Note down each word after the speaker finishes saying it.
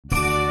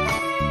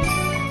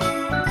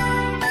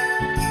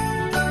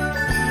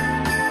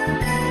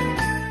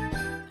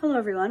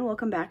everyone,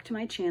 welcome back to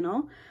my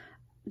channel.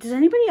 Does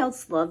anybody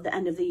else love the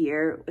end of the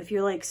year? If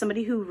you're like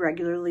somebody who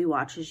regularly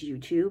watches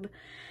YouTube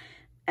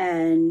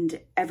and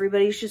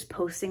everybody's just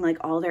posting like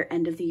all their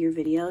end of the year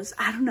videos,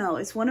 I don't know,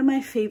 it's one of my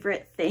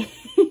favorite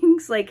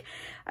things. Like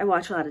I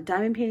watch a lot of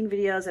diamond painting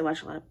videos, I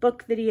watch a lot of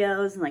book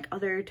videos and like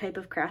other type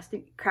of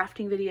crafting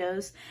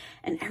videos,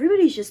 and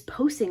everybody's just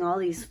posting all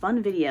these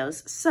fun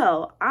videos.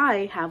 So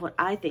I have what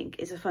I think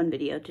is a fun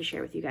video to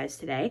share with you guys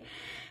today.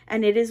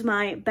 And it is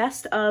my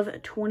best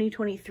of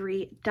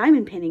 2023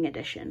 diamond painting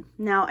edition.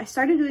 Now, I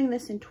started doing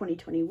this in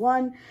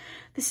 2021.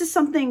 This is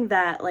something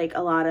that like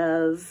a lot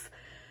of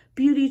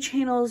beauty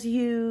channels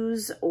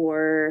use,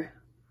 or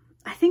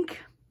I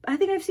think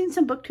I've seen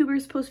some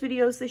booktubers post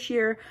videos this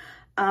year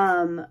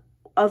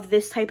of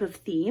this type of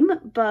theme.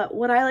 But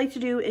what I like to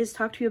do is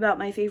talk to you about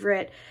my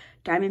favorite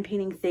diamond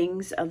painting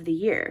things of the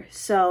year.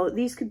 So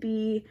these could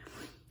be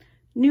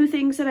new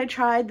things that I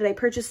tried, that I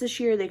purchased this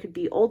year. They could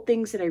be old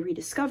things that I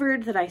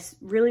rediscovered that I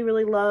really,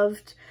 really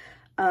loved.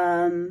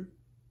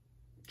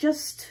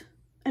 Just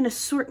an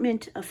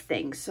assortment of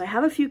things. So I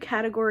have a few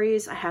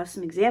categories. I have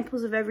some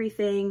examples of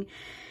everything,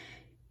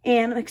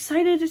 and I'm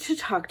excited to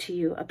talk to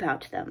you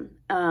about them.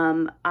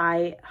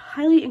 I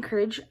highly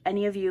encourage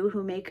any of you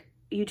who make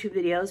YouTube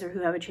videos or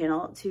who have a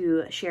channel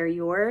to share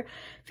your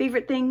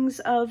favorite things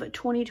of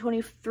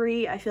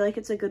 2023. I feel like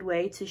it's a good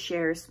way to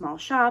share small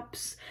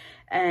shops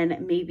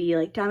and maybe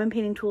like diamond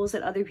painting tools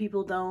that other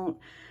people don't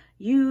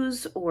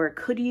use or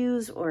could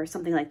use or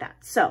something like that.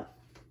 So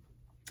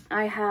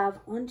I have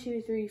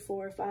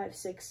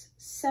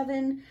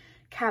 7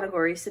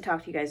 categories to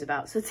talk to you guys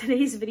about. So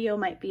today's video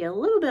might be a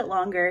little bit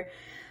longer.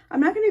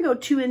 I'm not going to go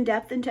too in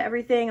depth into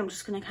everything. I'm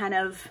just going to kind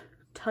of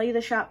tell you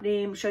the shop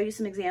name, show you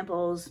some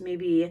examples,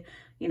 maybe,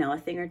 you know, a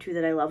thing or two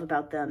that I love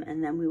about them,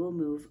 and then we will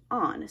move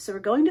on. So we're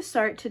going to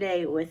start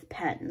today with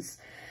pens.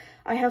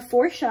 I have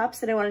 4 shops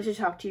that I wanted to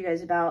talk to you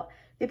guys about.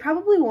 They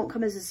probably won't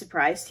come as a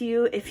surprise to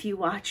you if you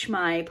watch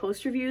my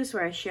post reviews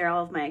where I share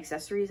all of my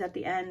accessories at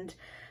the end.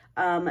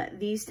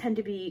 These tend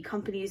to be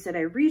companies that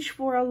I reach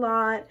for a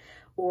lot,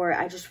 or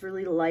I just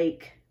really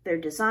like their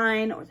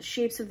design or the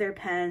shapes of their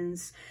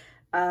pens.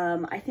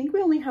 I think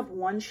we only have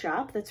one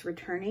shop that's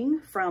returning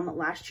from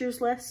last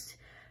year's list.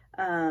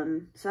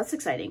 So that's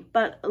exciting.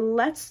 But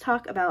let's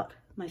talk about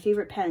my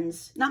favorite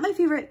pens. Not my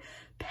favorite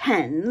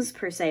pens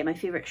per se, my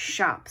favorite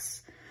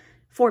shops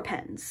for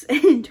pens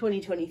in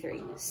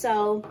 2023.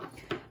 So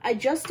I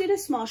just did a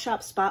small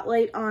shop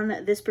spotlight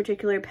on this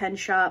particular pen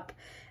shop,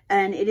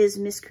 and it is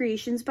Misc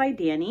Creations by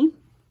Danny.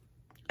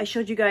 I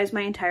showed you guys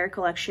my entire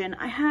collection.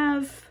 I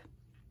have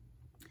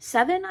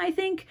 7, I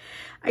think.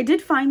 I did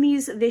find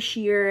these this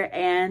year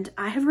and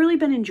I have really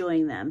been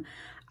enjoying them.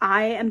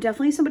 I am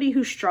definitely somebody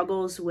who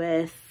struggles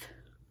with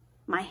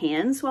my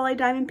hands while I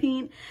diamond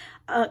paint.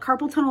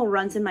 Carpal tunnel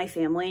runs in my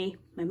family.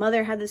 My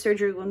mother had the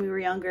surgery when we were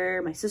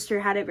younger. My sister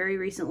had it very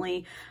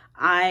recently.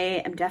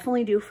 I am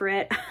definitely due for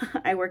it.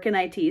 I work in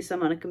IT, so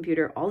I'm on a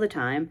computer all the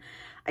time.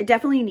 I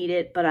definitely need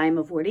it, but I'm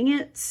avoiding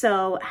it.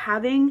 So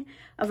having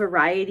a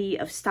variety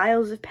of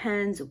styles of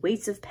pens,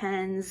 weights of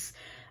pens,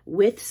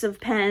 widths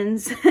of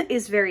pens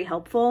is very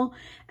helpful.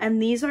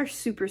 And these are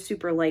super,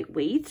 super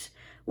lightweight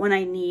when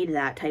I need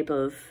that type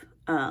of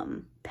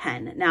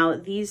pen. Now,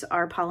 these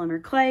are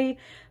polymer clay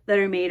that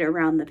are made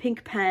around the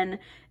pink pen.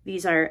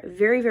 These are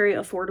very, very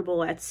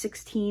affordable at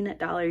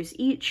 $16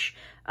 each.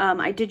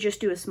 I did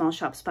just do a small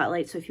shop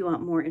spotlight, so if you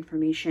want more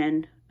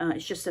information,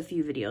 it's just a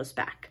few videos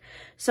back.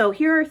 So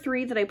here are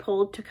 3 that I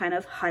pulled to kind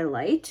of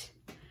highlight.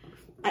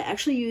 I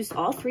actually used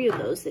all 3 of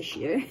those this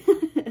year.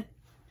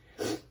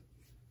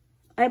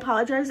 I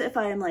apologize if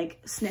I am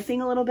like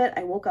sniffing a little bit.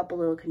 I woke up a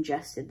little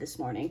congested this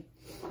morning.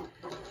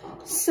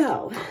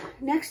 So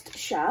next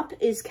shop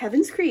is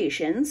Kevin's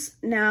Creations.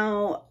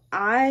 Now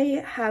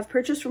I have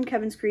purchased from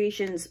Kevin's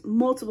Creations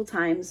multiple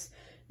times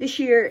this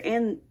year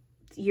and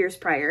years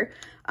prior.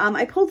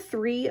 I pulled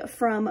 3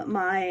 from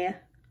my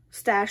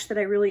stash that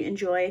I really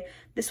enjoy.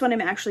 This one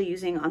I'm actually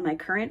using on my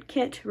current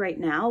kit right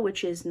now,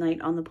 which is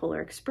Night on the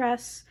Polar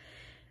Express.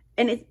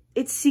 And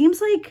it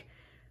seems like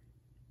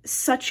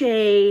such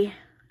a, I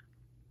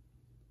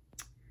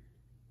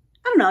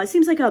don't know, it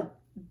seems like a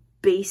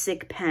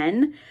basic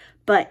pen,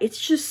 but it's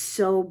just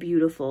so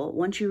beautiful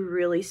once you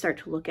really start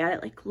to look at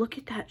it. Like, look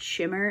at that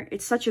shimmer.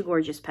 It's such a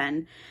gorgeous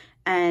pen,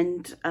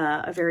 and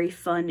a very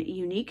fun,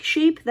 unique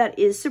shape that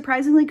is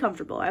surprisingly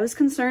comfortable. I was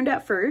concerned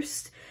at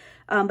first,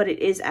 but it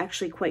is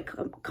actually quite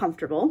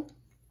comfortable.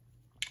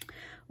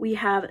 We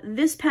have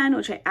this pen,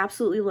 which I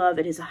absolutely love.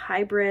 It is a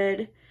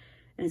hybrid,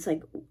 and it's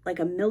like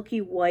a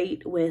milky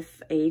white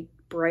with a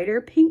brighter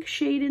pink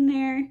shade in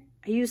there.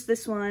 I used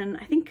this one,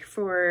 I think,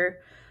 for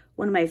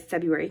one of my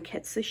February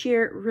kits this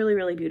year. Really,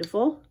 really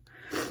beautiful.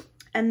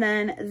 And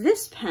then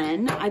this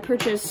pen I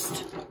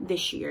purchased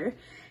this year,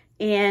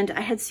 and I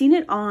had seen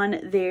it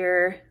on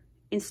their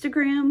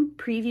Instagram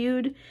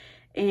previewed,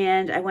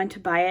 and I went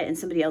to buy it and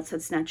somebody else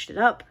had snatched it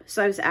up.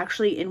 So I was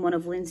actually in one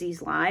of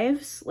Lindsay's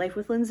lives, Life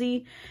with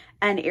Lindsay,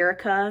 and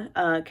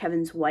Erica,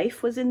 Kevin's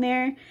wife, was in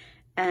there,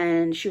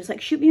 and she was like,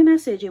 shoot me a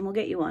message and we'll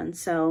get you one.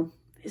 So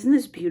Isn't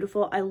this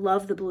beautiful? I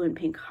love the blue and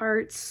pink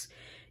hearts.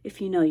 If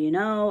you know, you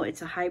know.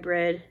 It's a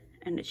hybrid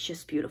and it's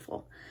just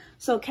beautiful.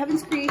 So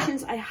Kevin's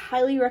Creations, I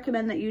highly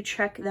recommend that you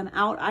check them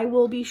out. I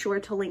will be sure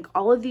to link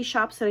all of these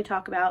shops that I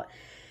talk about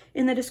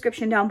in the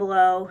description down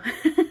below.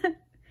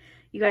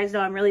 You guys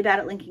know I'm really bad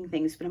at linking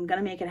things, but I'm going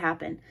to make it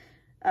happen,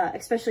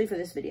 especially for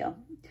this video.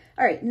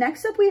 All right,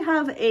 next up we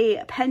have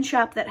a pen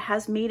shop that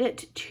has made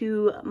it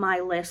to my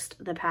list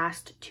the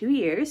past 2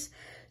 years.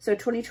 So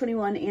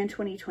 2021 and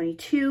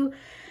 2022.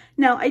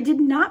 Now, I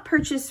did not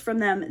purchase from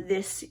them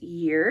this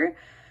year,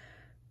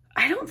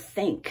 I don't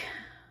think,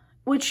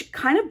 which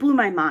kind of blew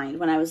my mind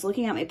when I was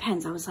looking at my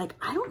pens. I was like,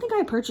 I don't think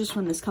I purchased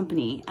from this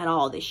company at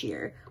all this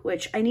year,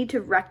 which I need to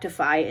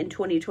rectify in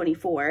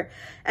 2024.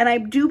 And I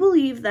do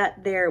believe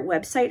that their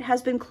website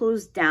has been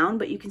closed down,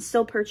 but you can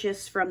still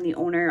purchase from the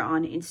owner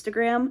on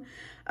Instagram.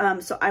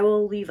 So I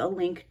will leave a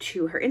link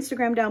to her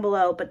Instagram down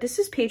below, but this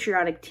is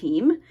Patriotic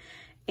Team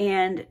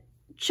and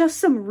just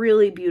some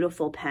really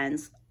beautiful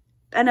pens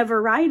and a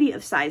variety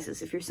of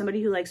sizes. If you're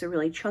somebody who likes a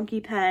really chunky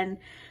pen,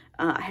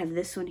 I have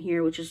this one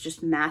here, which is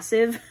just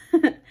massive.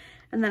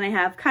 And then I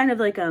have kind of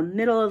like a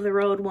middle of the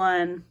road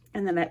one,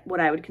 and then what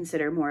I would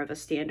consider more of a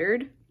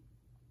standard.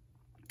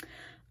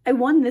 I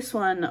won this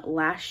one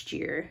last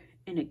year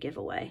in a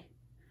giveaway.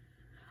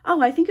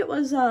 Oh, I think it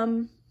was,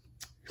 I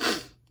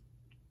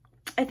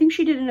think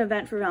she did an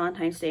event for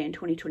Valentine's Day in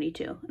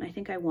 2022, and I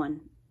think I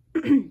won.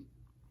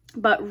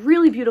 But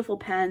really beautiful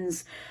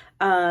pens,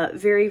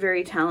 very,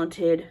 very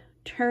talented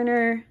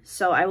turner.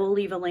 So I will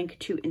leave a link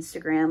to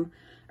Instagram.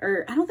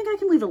 Or I don't think I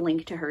can leave a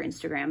link to her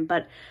Instagram,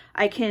 but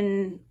I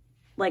can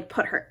like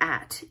put her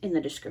 @ in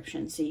the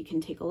description so you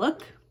can take a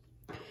look.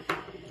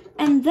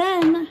 And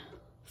then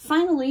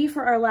finally,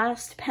 for our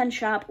last pen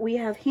shop, we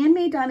have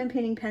Handmade Diamond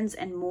Painting Pens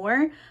and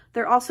More.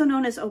 They're also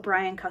known as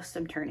O'Brien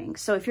Custom Turning.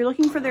 So if you're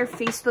looking for their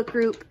Facebook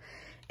group,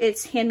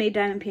 it's Handmade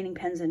Diamond Painting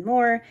Pens and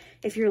More.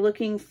 If you're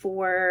looking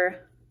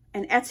for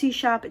an Etsy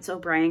shop, it's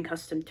O'Brien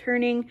Custom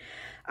Turning.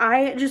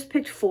 I just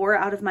picked 4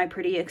 out of my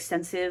pretty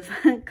extensive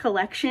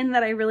collection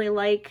that I really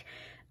like.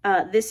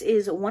 This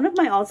is one of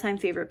my all-time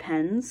favorite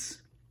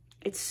pens.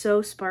 It's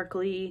so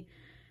sparkly.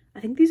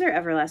 I think these are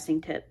Everlasting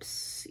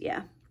Tips.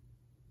 Yeah.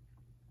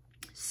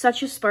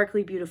 Such a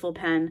sparkly, beautiful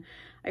pen.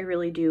 I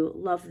really do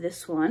love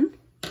this one.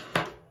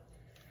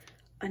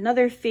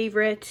 Another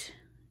favorite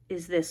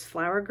is this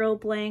Flower Girl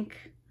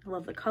blank. I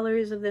love the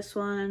colors of this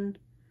one.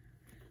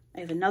 I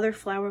have another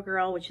Flower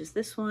Girl, which is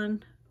this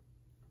one.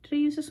 Did I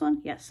use this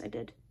one? Yes, I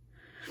did.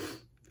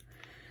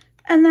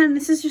 And then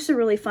this is just a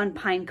really fun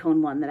pine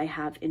cone one that I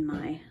have in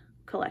my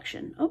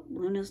collection. Oh,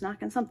 Luna's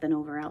knocking something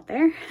over out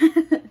there.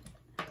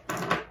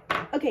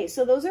 Okay,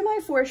 so those are my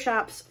 4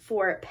 shops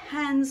for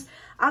pens.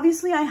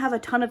 Obviously, I have a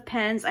ton of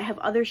pens. I have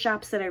other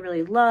shops that I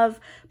really love,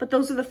 but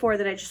those are the 4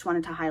 that I just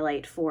wanted to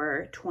highlight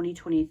for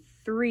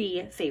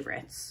 2023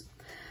 favorites.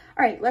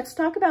 All right, let's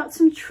talk about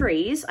some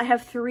trays. I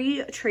have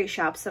 3 tray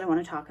shops that I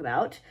want to talk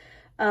about.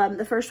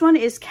 The first one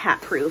is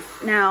Cat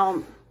Proof.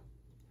 Now,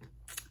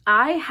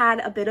 I had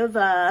a bit of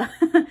a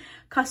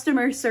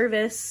customer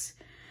service,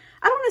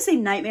 I don't want to say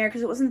nightmare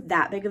because it wasn't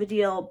that big of a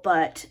deal,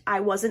 but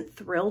I wasn't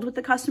thrilled with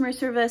the customer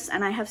service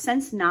and I have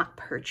since not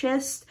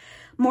purchased,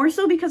 more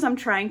so because I'm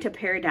trying to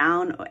pare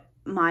down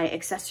my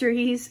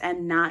accessories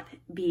and not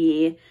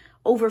be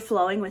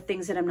overflowing with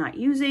things that I'm not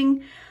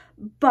using.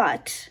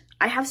 But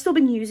I have still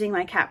been using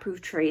my Cat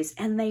Proof trays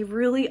and they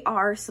really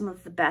are some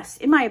of the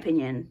best, in my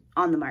opinion,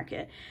 on the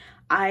market.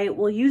 I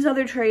will use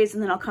other trays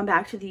and then I'll come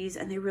back to these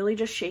and they really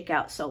just shake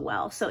out so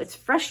well. So it's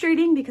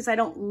frustrating because I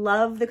don't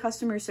love the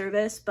customer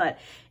service, but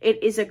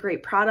it is a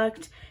great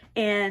product.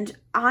 And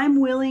I'm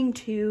willing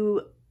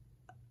to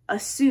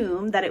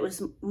assume that it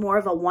was more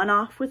of a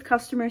one-off with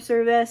customer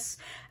service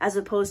as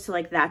opposed to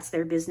like that's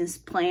their business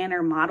plan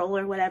or model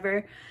or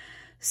whatever.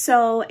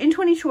 So in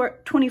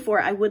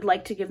 2024, I would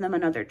like to give them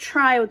another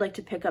try. I would like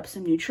to pick up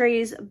some new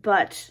trays,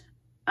 but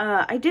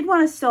I did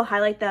want to still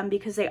highlight them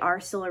because they are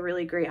still a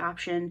really great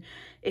option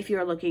if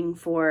you're looking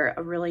for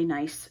a really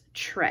nice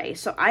tray.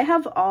 So I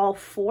have all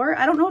 4.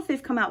 I don't know if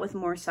they've come out with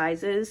more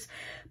sizes,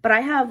 but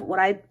I have what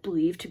I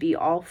believe to be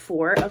all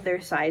 4 of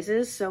their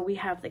sizes. So we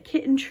have the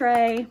kitten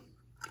tray.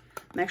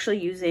 I'm actually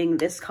using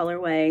this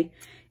colorway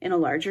in a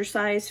larger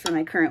size for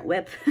my current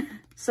whip.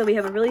 So we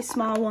have a really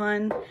small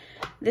one.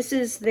 This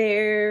is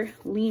their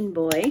Lean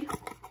Boy.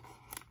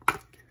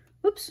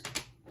 Oops,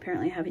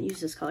 apparently I haven't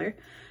used this color,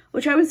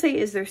 which I would say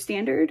is their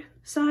standard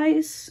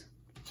size.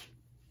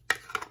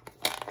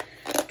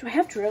 Do I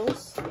have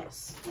drills?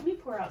 Yes. Let me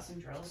pour out some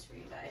drills for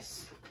you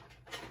guys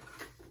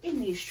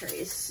in these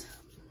trays.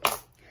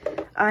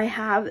 I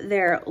have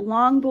their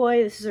Long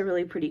Boy. This is a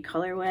really pretty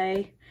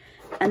colorway.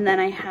 And then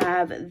I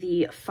have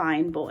the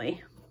Fine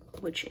Boy,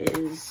 which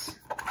is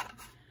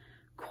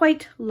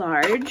quite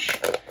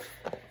large.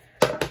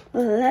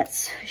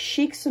 Let's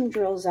shake some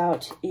drills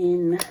out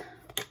in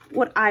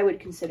what I would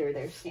consider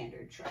their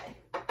standard tray.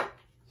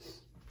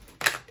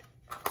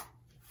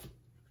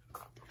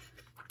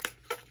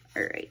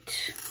 All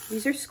right,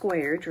 these are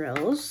square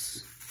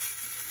drills.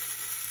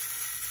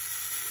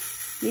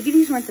 Maybe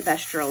these weren't the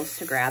best drills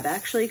to grab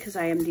actually, because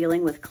I am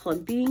dealing with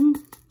clumping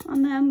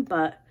on them,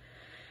 but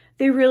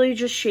they really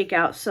just shake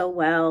out so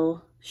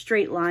well.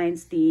 Straight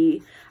lines.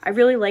 I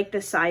really like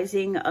the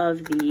sizing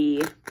of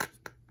the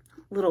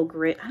little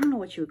grid. I don't know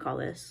what you would call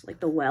this. Like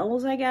the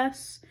wells, I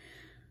guess.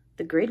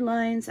 The grid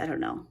lines. I don't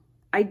know.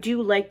 I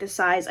do like the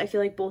size. I feel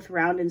like both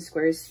round and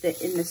squares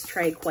fit in this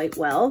tray quite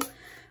well.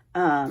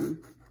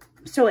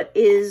 So it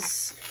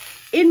is,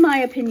 in my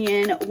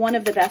opinion, one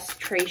of the best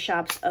tray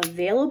shops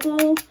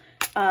available.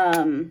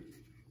 And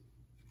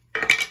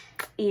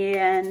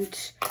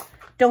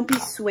don't be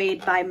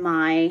swayed by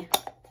my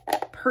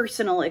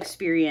personal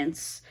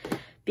experience,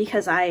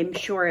 because I'm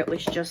sure it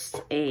was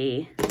just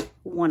a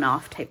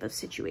one-off type of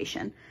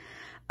situation.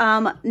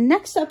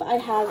 Next up, I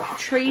have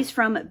trays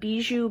from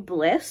Bijou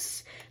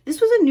Bliss. This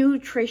was a new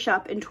tray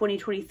shop in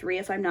 2023,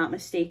 if I'm not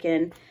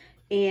mistaken.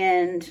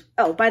 And,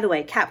 oh, by the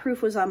way, Cat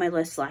Proof was on my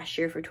list last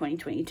year for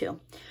 2022.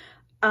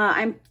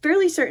 I'm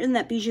fairly certain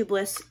that Bijou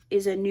Bliss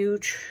is a new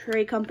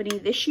tray company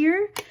this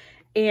year.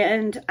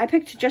 And I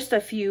picked just a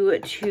few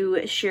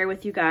to share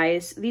with you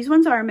guys. These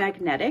ones are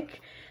magnetic.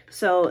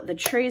 So the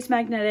tray is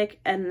magnetic,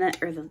 and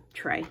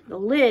the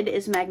lid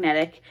is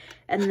magnetic,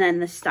 and then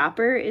the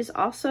stopper is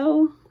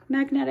also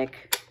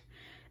magnetic.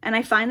 And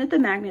I find that the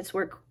magnets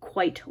work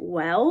quite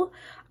well.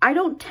 I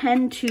don't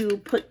tend to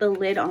put the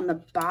lid on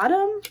the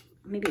bottom.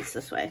 Maybe it's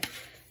this way.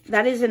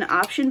 That is an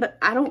option, but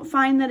I don't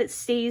find that it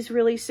stays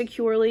really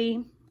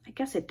securely. I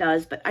guess it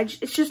does, but it's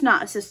just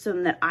not a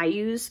system that I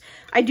use.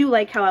 I do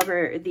like,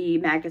 however, the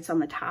magnets on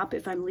the top.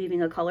 If I'm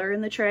leaving a color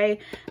in the tray,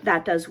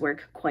 that does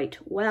work quite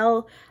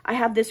well. I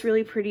have this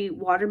really pretty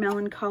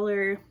watermelon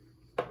color.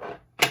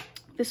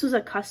 This was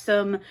a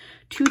custom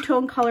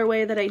two-tone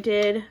colorway that I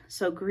did,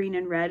 so green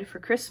and red for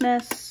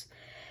Christmas.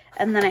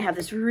 And then I have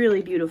this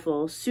really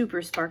beautiful,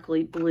 super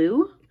sparkly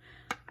blue.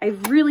 I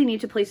really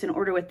need to place an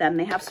order with them.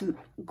 They have some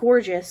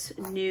gorgeous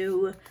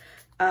new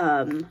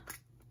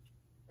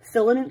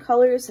filament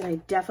colors that I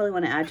definitely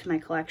want to add to my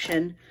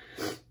collection.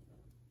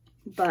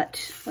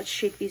 But let's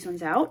shake these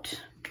ones out.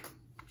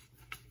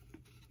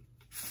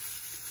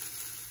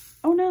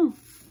 Oh no,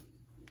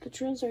 the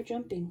drills are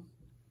jumping.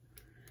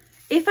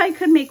 If I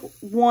could make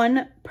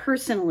one,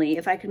 personally,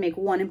 if I could make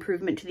one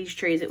improvement to these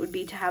trays, it would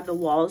be to have the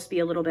walls be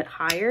a little bit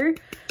higher.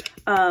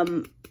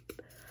 I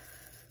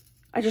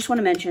just want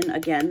to mention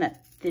again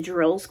that the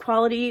drills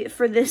quality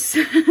for this,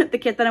 the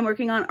kit that I'm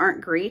working on,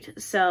 aren't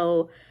great.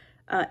 So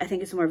I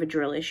think it's more of a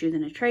drill issue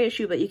than a tray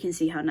issue, but you can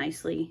see how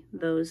nicely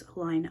those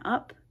line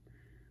up.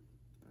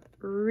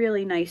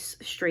 Really nice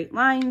straight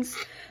lines.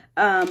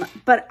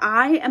 But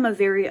I am a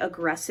very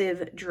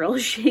aggressive drill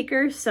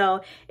shaker.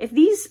 So if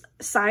these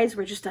sides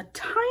were just a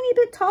tiny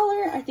bit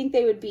taller, I think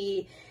they would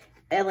be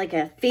like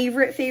a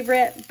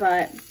favorite,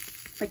 but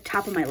like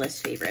top of my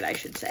list favorite, I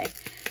should say.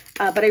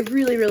 But I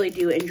really, really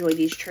do enjoy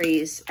these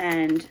trays,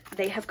 and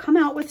they have come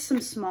out with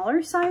some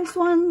smaller sized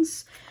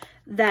ones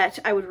that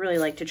I would really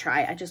like to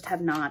try. I just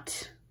have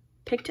not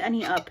picked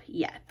any up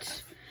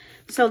yet.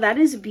 So that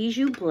is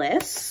Bijou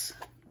Bliss.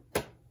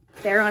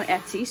 They're on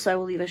Etsy, so I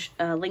will leave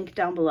a link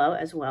down below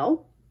as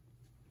well.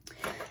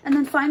 And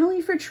then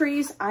finally for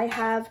trays, I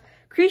have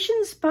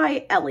Creations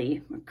by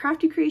Ellie.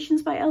 Crafty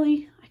Creations by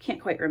Ellie. I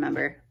can't quite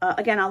remember.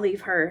 Again, I'll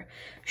leave her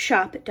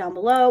shop down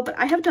below, but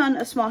I have done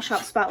a small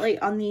shop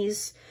spotlight on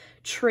these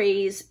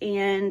trays,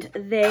 and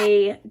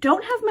they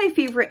don't have my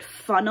favorite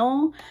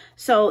funnel.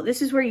 So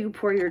this is where you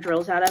pour your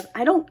drills out of.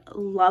 I don't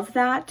love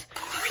that,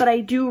 but I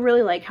do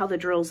really like how the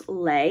drills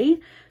lay.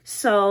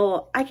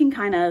 So I can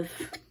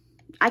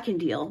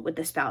deal with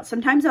the spout.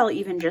 Sometimes I'll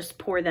even just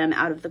pour them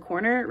out of the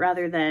corner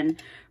rather than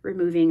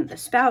removing the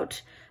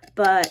spout.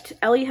 But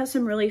Ellie has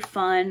some really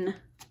fun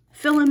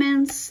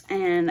filaments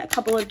and a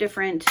couple of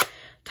different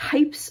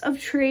types of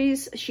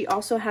trays. She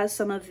also has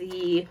some of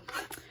the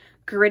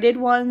gridded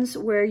ones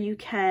where you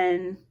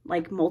can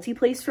like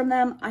multi-place from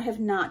them. I have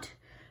not,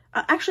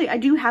 actually I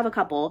do have a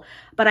couple,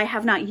 but I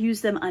have not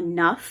used them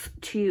enough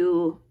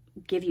to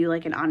give you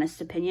like an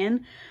honest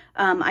opinion.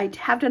 I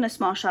have done a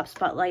small shop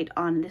spotlight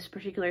on this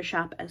particular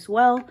shop as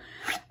well.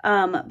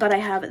 But I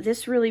have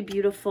this really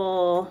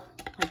beautiful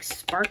like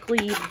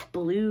sparkly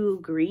blue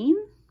green.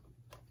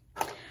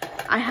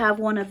 I have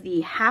one of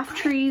the half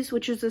trays,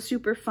 which is a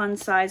super fun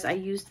size. I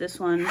used this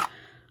one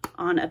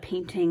on a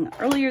painting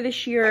earlier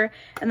this year.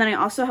 And then I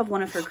also have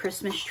one of her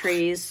Christmas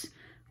trays,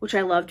 which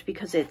I loved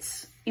because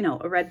it's, you know,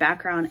 a red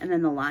background and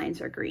then the lines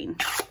are green.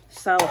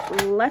 So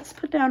let's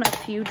put down a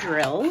few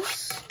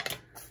drills.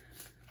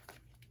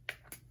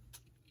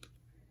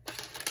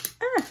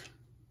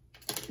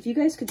 If you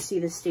guys could see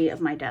the state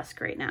of my desk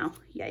right now,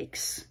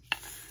 yikes.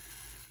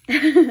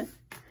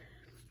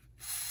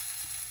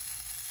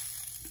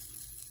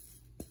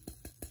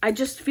 I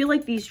just feel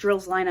like these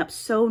drills line up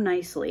so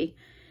nicely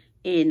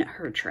in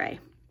her tray.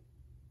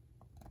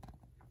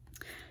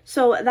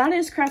 So that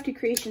is Crafty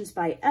Creations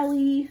by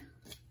Ellie.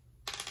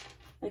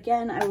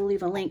 Again, I will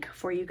leave a link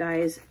for you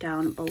guys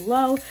down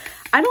below.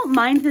 I don't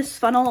mind this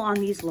funnel on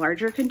these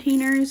larger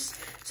containers.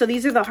 So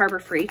these are the Harbor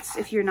Freights,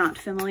 if you're not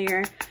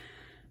familiar.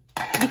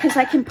 because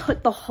I can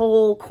put the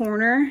whole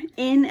corner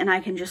in and I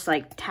can just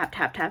like tap,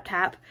 tap, tap,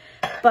 tap.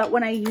 But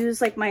when I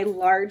use like my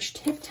large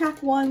Tic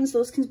Tac ones,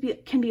 those can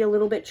be a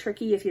little bit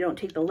tricky if you don't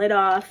take the lid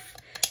off.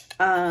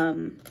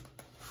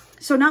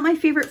 So not my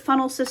favorite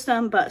funnel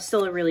system, but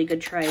still a really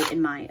good tray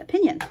in my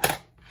opinion.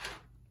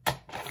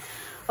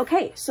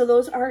 Okay, so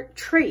those are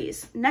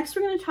trays. Next,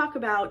 we're going to talk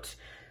about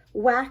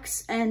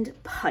wax and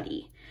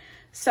putty.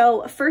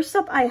 So first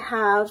up, I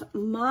have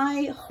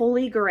my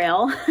holy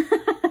grail,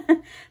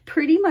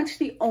 pretty much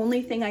the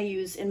only thing I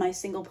use in my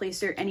single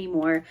placer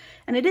anymore,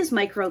 and it is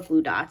micro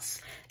glue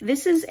dots.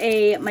 This is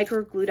a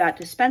micro glue dot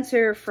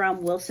dispenser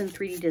from Wilson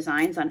 3D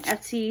Designs on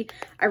Etsy.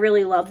 I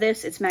really love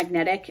this. It's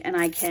magnetic and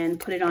I can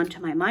put it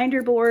onto my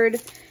minder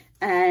board,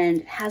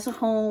 and has a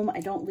home. I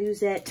don't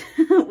lose it,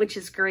 which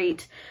is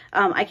great.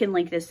 I can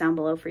link this down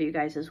below for you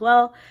guys as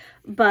well,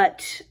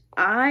 but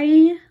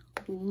I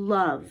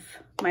love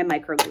my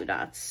micro glue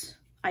dots.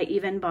 I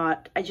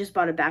just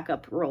bought a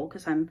backup roll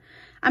because I'm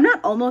not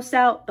almost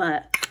out,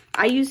 but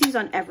I use these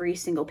on every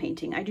single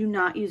painting. I do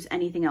not use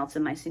anything else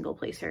in my single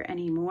placer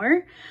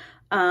anymore.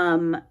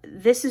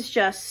 This is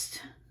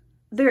just,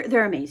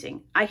 they're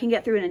amazing. I can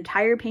get through an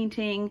entire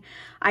painting.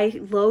 I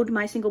load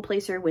my single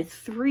placer with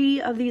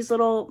 3 of these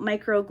little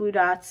micro glue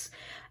dots,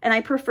 and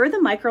I prefer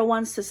the micro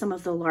ones to some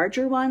of the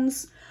larger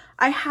ones.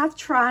 I have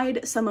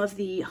tried some of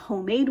the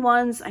homemade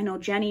ones. I know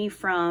Jenny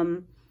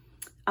from,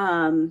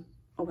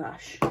 oh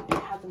gosh, I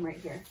have them right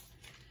here.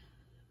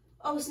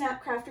 Oh,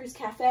 Snap Crafters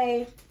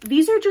Cafe.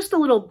 These are just a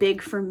little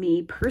big for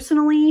me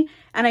personally.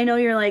 And I know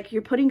you're like,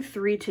 you're putting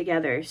 3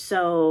 together,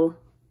 so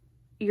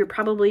you're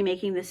probably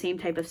making the same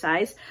type of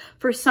size.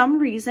 For some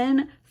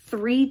reason,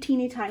 3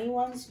 teeny tiny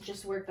ones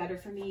just work better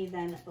for me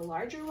than the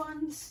larger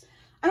ones.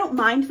 I don't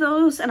mind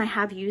those and I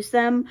have used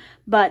them,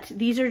 but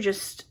these are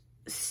just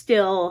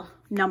still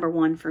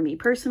 #1 for me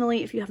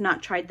personally. If you have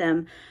not tried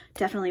them,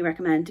 definitely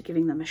recommend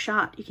giving them a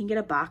shot. You can get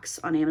a box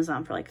on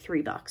Amazon for like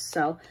 $3.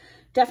 So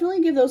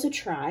definitely give those a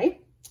try.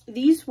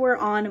 These were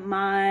on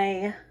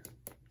my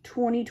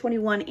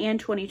 2021 and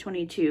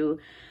 2022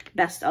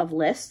 best of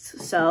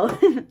lists. So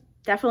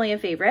definitely a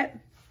favorite.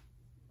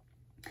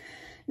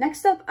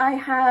 Next up, I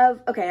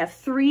have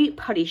 3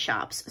 putty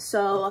shops.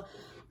 So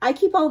I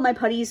keep all of my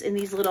putties in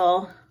these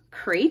little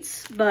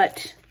crates,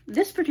 but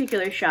this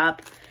particular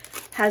shop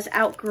has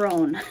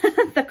outgrown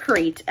the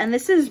crate, and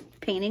this is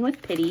Painting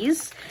with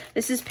Pitties.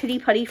 This is Pitty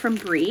Putty from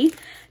Bree.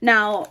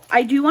 Now,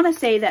 I do want to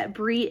say that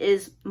Bree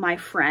is my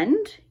friend,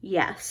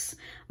 yes,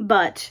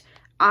 but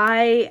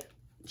I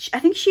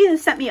think she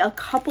has sent me a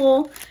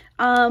couple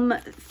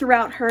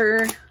throughout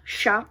her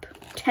shop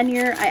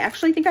tenure. I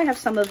actually think I have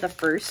some of the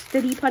first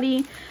Pitty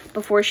Putty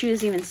before she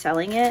was even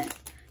selling it.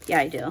 Yeah,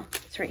 I do.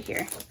 It's right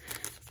here.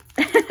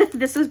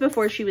 This is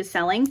before she was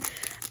selling.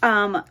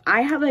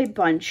 I have a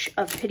bunch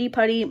of Pitty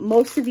Putty.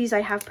 Most of these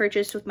I have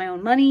purchased with my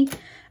own money.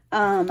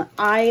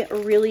 I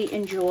really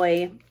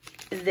enjoy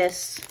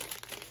this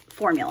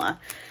formula.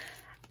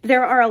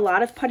 There are a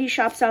lot of putty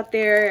shops out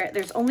there.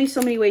 There's only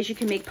so many ways you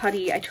can make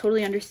putty. I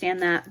totally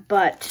understand that,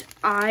 but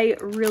I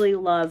really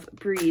love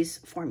Bree's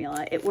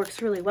formula. It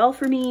works really well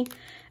for me,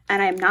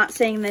 and I'm not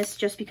saying this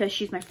just because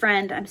she's my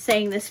friend. I'm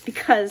saying this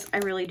because I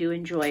really do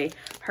enjoy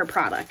her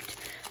product.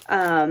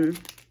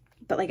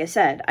 But like I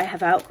said, I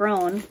have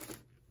outgrown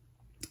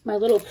my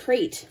little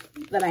crate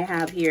that I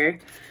have here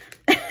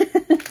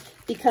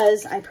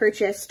because I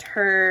purchased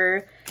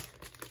her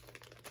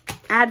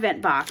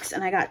advent box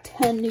and I got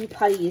 10 new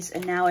putties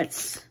and now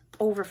it's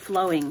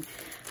overflowing.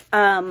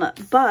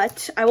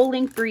 But I will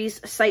link Bree's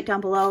site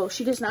down below.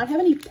 She does not have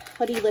any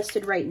putty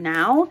listed right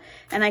now,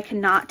 and I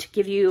cannot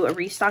give you a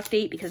restock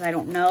date because I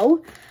don't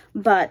know,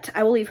 but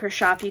I will leave her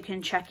shop. You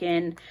can check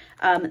in.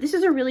 This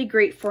is a really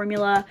great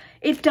formula.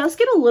 It does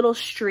get a little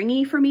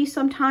stringy for me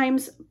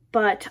sometimes,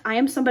 but I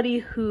am somebody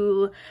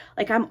who,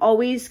 like, I'm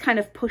always kind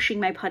of pushing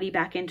my putty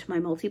back into my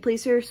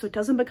multi-placer, so it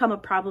doesn't become a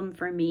problem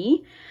for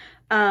me.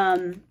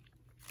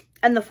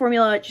 And the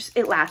formula,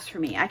 it lasts for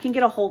me. I can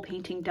get a whole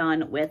painting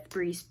done with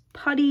Bree's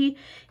putty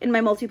in my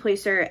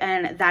multi-placer,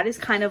 and that is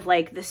kind of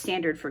like the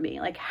standard for me.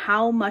 Like,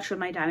 how much of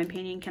my diamond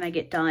painting can I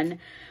get done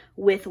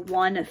with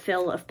one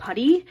fill of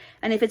putty?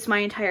 And if it's my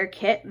entire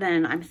kit,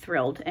 then I'm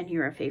thrilled and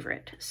you're a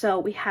favorite. So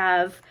we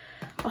have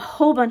a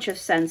whole bunch of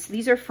scents.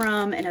 These are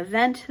from an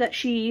event that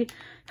she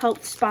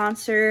helped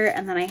sponsor.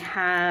 And then I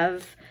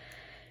have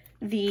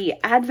the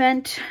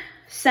Advent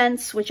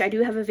scents, which I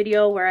do have a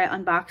video where I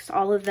unboxed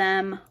all of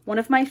them. One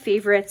of my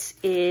favorites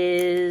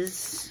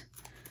is,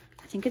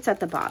 I think it's at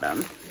the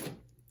bottom.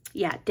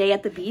 Yeah, Day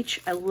at the Beach.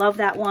 I love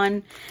that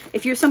one.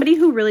 If you're somebody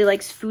who really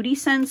likes foodie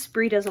scents,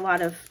 Bree does a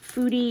lot of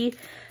foodie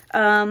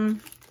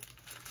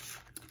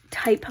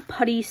type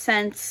putty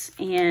scents,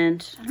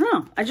 and I don't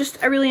know,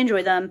 I really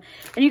enjoy them.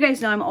 And you guys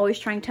know I'm always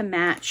trying to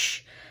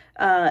match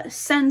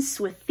scents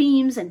with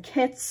themes and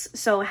kits,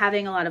 so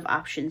having a lot of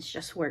options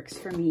just works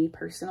for me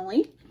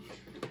personally.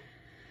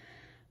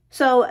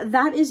 So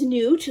that is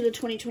new to the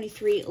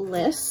 2023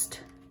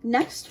 list.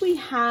 Next we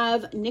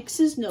have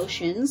NYX's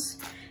Notions,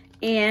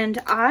 and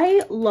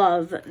I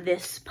love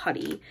this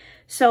putty.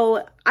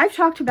 So I've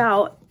talked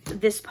about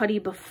this putty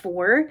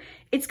before.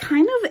 It's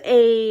kind of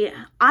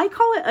I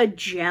call it a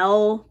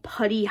gel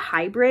putty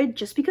hybrid,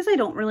 just because I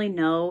don't really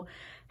know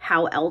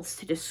how else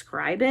to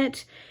describe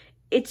it.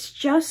 It's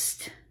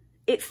just,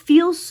 it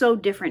feels so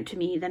different to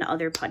me than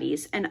other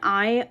putties, and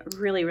I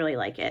really, really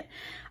like it.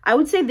 I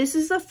would say this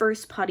is the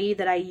first putty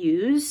that I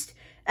used,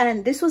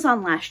 and this was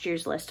on last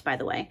year's list, by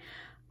the way.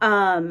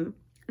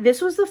 This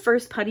was the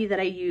first putty that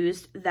I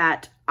used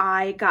that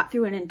I got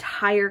through an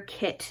entire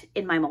kit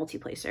in my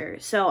multi-placer.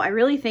 So I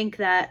really think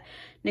that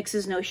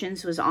NYX's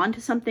Notions was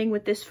onto something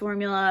with this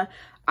formula.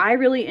 I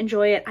really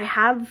enjoy it. I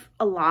have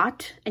a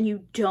lot, and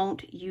you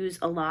don't use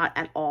a lot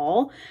at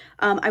all.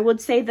 I would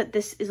say that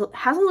this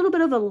has a little bit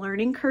of a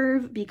learning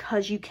curve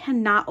because you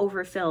cannot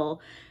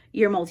overfill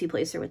your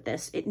multi-placer with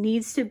this. It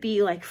needs to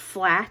be like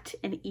flat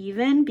and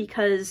even,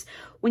 because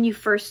when you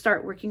first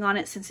start working on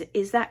it, since it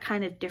is that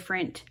kind of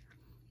different,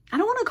 I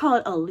don't want to call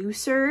it a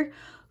looser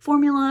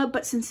formula,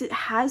 but since it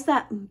has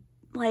that,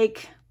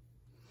 like,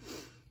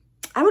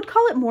 I would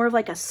call it more of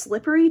like a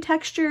slippery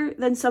texture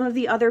than some of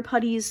the other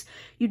putties,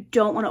 you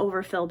don't want to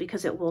overfill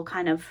because it will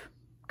kind of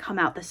come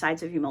out the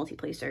sides of your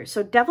multi-placer.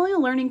 So definitely a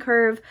learning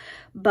curve,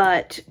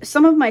 but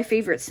some of my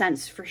favorite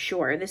scents for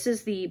sure. This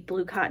is the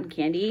Blue Cotton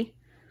Candy.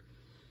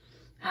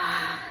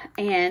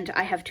 And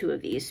I have 2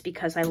 of these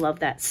because I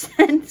love that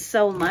scent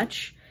so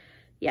much.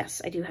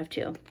 Yes, I do have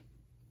 2.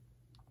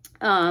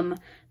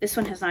 This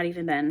one has not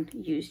even been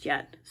used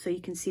yet. So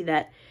you can see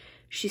that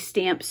she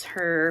stamps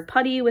her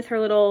putty with her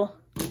little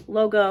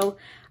logo.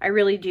 I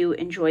really do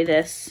enjoy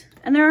this.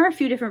 And there are a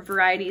few different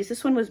varieties.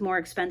 This one was more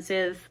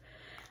expensive,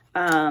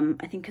 I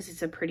think because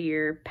it's a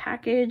prettier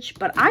package.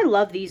 But I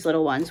love these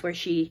little ones where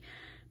she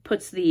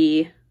puts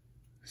the,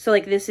 so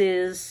like this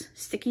is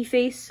sticky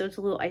face, so it's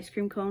a little ice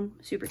cream cone.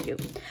 Super cute.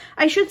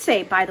 I should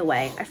say, by the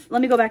way,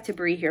 let me go back to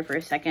Brie here for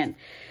a second.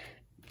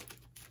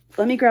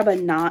 Let me grab a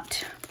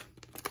not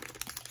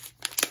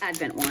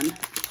Advent one.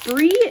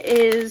 Brie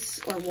is,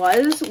 or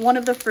was, one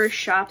of the first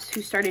shops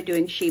who started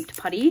doing shaped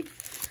putty.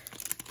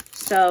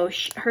 So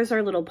hers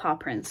are little paw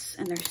prints,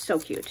 and they're so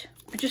cute.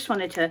 I just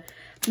wanted to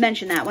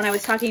mention that. When I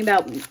was talking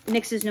about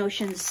NYX's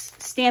Notions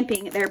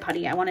stamping their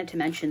putty, I wanted to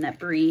mention that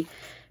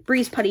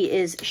Brie's putty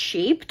is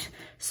shaped.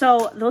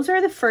 So those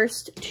are the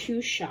first 2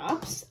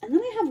 shops. And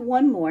then I have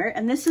one more,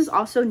 and this is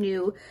also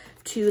new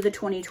to the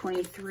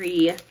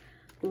 2023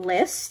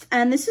 list,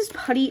 and this is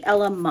Putty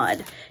Ella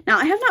Mud. Now,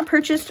 I have not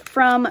purchased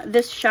from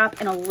this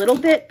shop in a little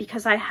bit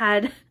because I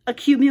had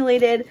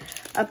accumulated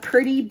a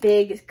pretty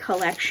big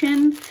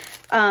collection,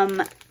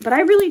 but I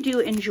really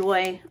do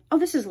enjoy, oh,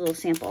 this is a little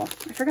sample.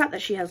 I forgot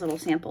that she has little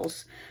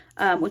samples,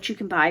 which you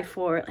can buy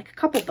for like a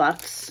couple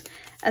bucks.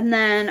 And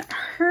then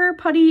her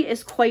putty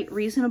is quite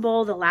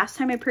reasonable. The last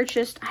time I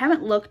purchased, I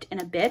haven't looked in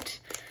a bit,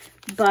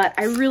 but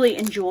I really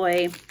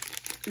enjoy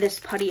this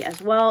putty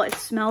as well. It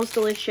smells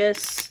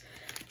delicious.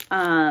 We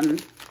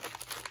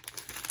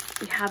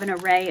have an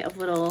array of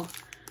little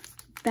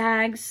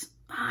bags.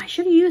 Oh, I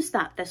should have used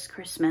that this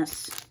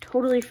Christmas.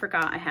 Totally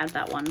forgot I had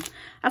that one.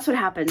 That's what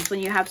happens when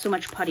you have so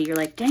much putty. You're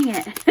like, dang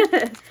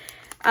it.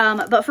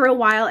 But for a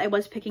while, I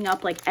was picking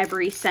up like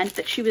every scent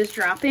that she was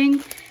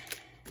dropping,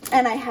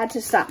 and I had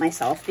to stop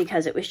myself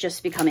because it was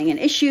just becoming an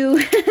issue.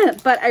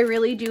 But I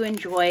really do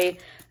enjoy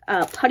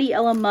Putty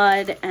Ella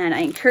Mud, and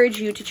I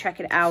encourage you to check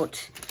it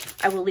out.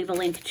 I will leave a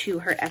link to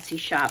her Etsy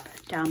shop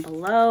down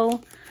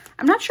below.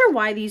 I'm not sure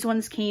why these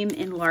ones came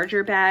in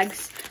larger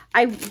bags.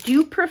 I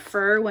do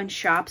prefer when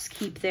shops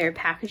keep their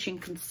packaging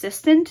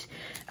consistent.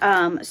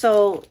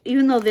 So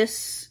even though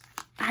this,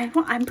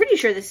 I'm pretty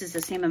sure this is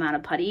the same amount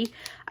of putty.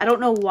 I don't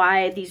know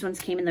why these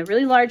ones came in the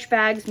really large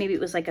bags. Maybe it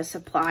was like a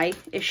supply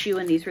issue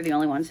and these were the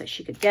only ones that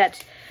she could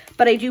get.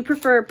 But I do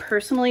prefer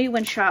personally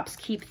when shops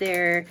keep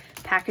their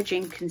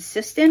packaging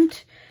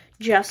consistent,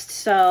 just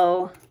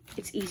so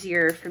it's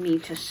easier for me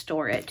to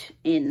store it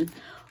in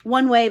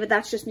one way. But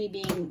that's just me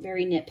being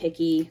very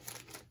nitpicky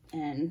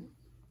and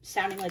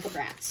sounding like a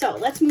brat. So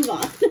let's move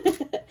on.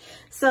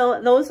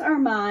 So those are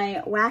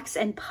my wax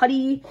and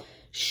putty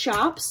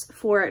shops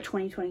for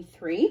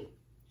 2023.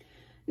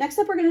 Next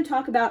up, we're going to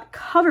talk about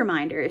cover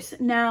minders.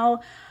 Now,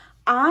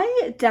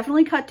 I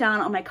definitely cut down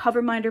on my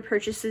cover minder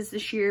purchases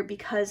this year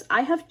because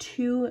I have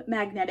 2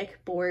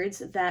 magnetic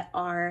boards that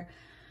are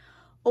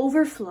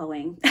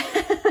overflowing,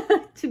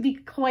 to be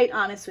quite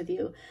honest with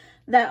you,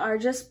 that are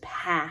just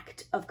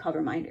packed of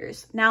cover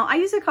minders. Now, I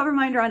use a cover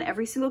minder on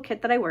every single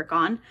kit that I work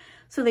on,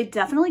 so they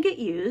definitely get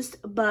used,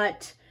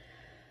 but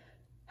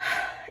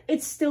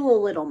it's still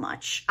a little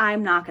much.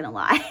 I'm not gonna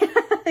lie.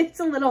 It's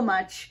a little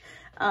much.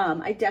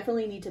 I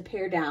definitely need to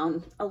pare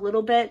down a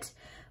little bit,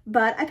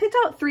 but I picked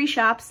out 3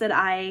 shops that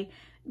I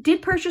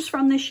did purchase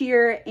from this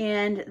year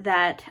and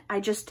that I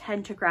just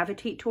tend to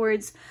gravitate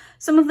towards.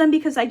 Some of them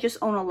because I just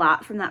own a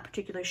lot from that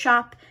particular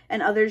shop,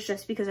 and others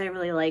just because I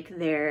really like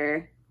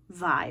their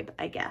vibe,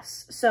 I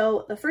guess.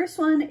 So the first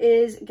one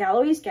is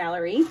Galloway's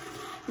Gallery.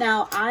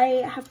 Now,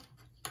 I have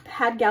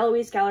had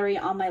Galloway's Gallery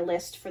on my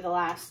list for the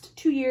last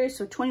 2 years,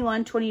 so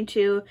 21,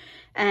 22,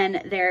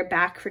 and they're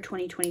back for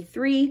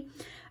 2023.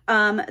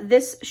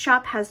 This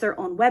shop has their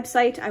own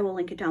website. I will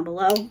link it down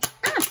below.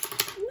 Ah,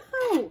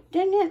 no,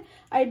 dang it.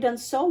 I had done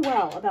so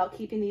well about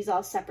keeping these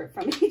all separate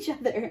from each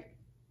other.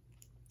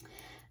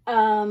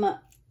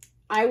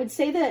 I would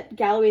say that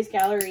Galloway's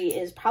Gallery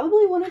is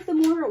probably one of the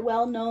more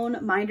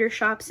well-known minder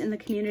shops in the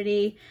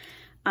community.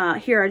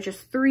 Here are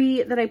just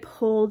 3 that I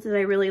pulled that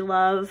I really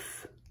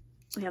love.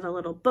 We have a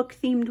little book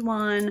themed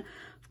one.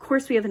 Of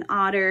course, we have an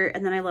otter,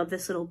 and then I love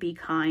this little Be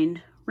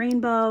Kind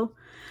rainbow.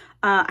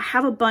 I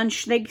have a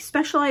bunch. They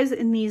specialize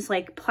in these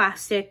like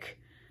plastic,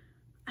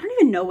 I don't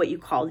even know what you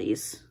call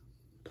these,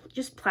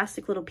 just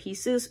plastic little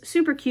pieces.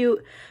 Super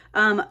cute.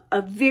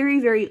 A very,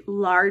 very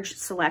large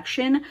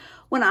selection.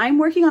 When I'm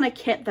working on a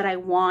kit that I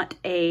want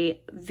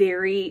a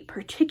very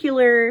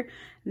particular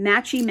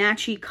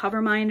matchy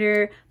cover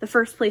minder, the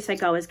first place I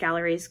go is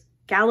Galloway's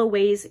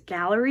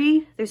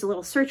Gallery. There's a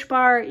little search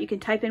bar. You can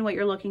type in what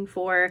you're looking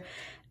for,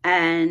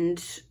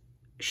 and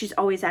she's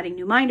always adding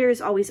new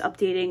minders, always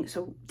updating.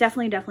 So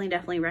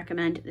definitely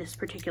recommend this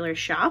particular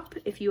shop.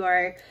 If you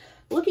are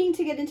looking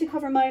to get into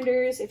cover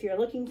minders, if you're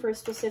looking for a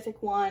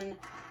specific one,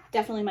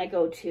 definitely my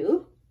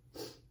go-to.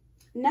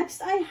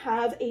 Next, I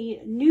have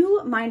a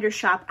new minder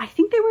shop. I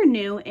think they were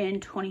new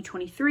in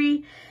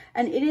 2023,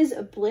 and it is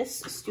a Bliss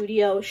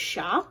Studio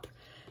shop.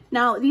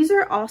 Now, these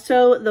are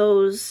also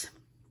those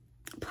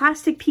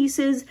plastic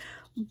pieces,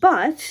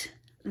 but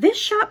this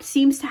shop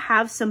seems to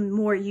have some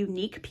more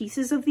unique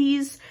pieces of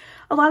these.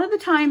 A lot of the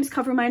times,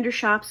 cover minder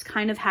shops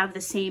kind of have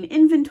the same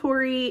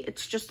inventory.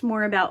 It's just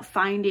more about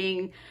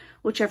finding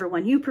whichever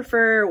one you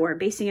prefer or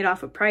basing it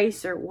off of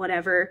price or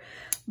whatever.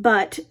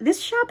 But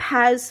this shop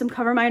has some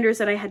cover minders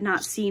that I had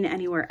not seen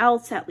anywhere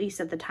else, at least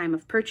at the time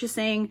of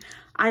purchasing.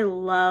 I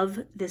love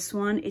this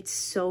one. It's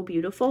so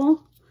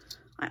beautiful.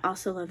 I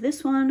also love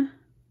this one.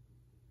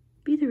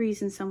 Be the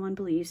reason someone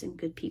believes in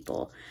good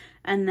people.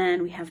 And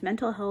then we have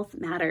Mental Health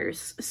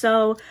Matters.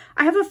 So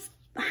I have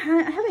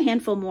a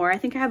handful more. I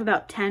think I have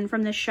about 10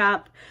 from this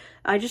shop.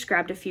 I just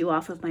grabbed a few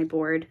off of my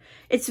board.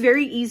 It's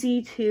very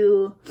easy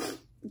to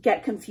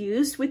get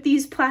confused with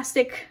these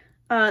plastic,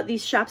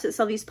 these shops that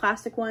sell these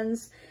plastic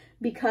ones,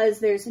 because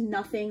there's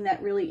nothing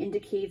that really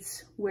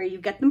indicates where you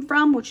get them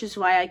from, which is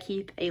why I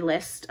keep a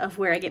list of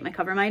where I get my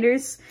cover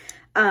minders.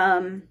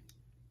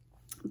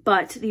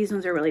 But these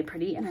ones are really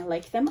pretty and I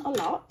like them a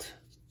lot.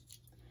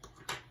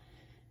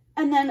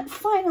 And then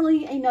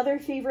finally, another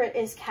favorite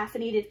is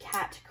Caffeinated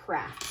Cat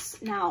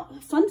Crafts. Now,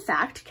 fun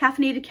fact,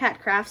 Caffeinated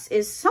Cat Crafts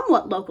is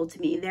somewhat local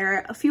to me.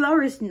 They're a few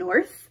hours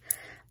north.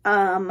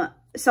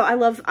 So I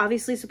love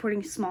obviously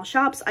supporting small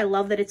shops. I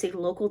love that it's a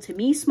local to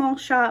me small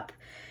shop.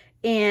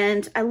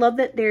 And I love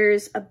that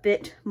there's a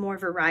bit more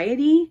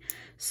variety.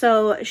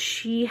 So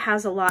she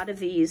has a lot of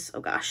these,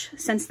 oh gosh,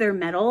 since they're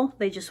metal,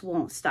 they just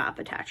won't stop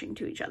attaching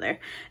to each other.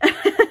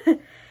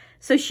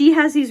 So she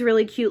has these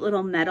really cute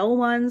little metal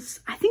ones.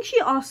 I think she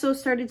also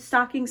started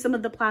stocking some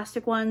of the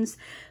plastic ones,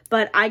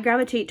 but I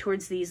gravitate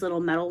towards these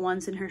little metal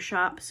ones in her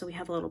shop. So we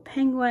have a little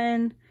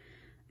penguin,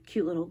 a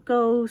cute little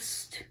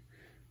ghost,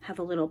 have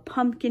a little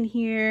pumpkin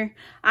here.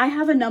 I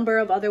have a number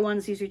of other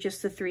ones. These are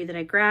just the 3 that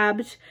I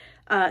grabbed.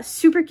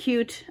 Super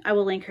cute. I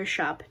will link her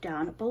shop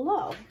down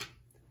below.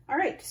 All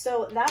right,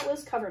 so that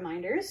was cover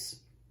minders.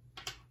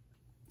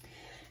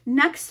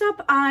 Next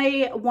up,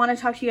 I want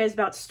to talk to you guys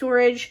about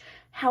storage.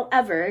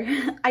 However,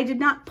 I did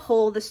not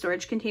pull the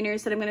storage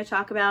containers that I'm going to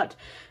talk about,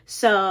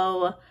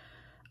 so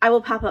I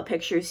will pop up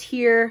pictures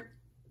here.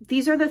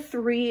 These are the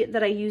 3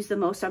 that I use the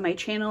most on my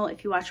channel.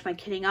 If you watch my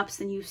kitting ups,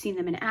 then you've seen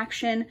them in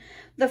action.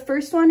 The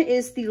first one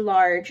is the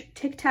large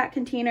Tic Tac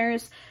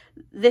containers.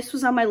 This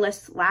was on my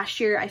list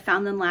last year. I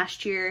found them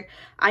last year.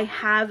 I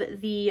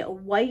have the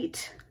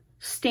white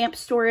stamp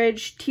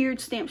storage, tiered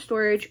stamp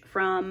storage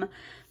from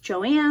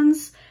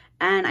Joann's,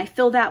 and I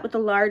filled that with the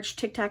large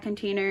Tic Tac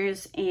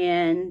containers,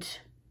 and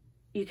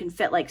you can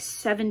fit like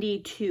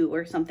 72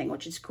 or something,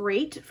 which is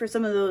great for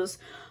some of those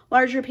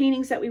larger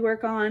paintings that we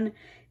work on,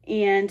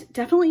 and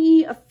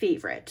definitely a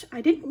favorite. I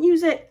didn't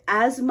use it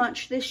as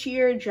much this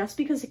year just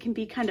because it can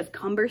be kind of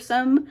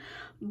cumbersome,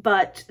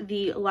 but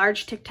the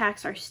large Tic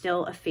Tacs are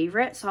still a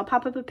favorite. So I'll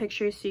pop up a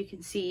picture so you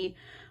can see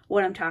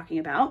what I'm talking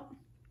about.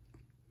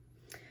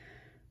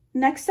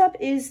 Next up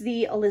is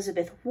the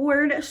Elizabeth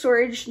Ward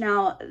storage.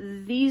 Now,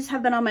 these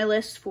have been on my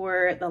list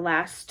for the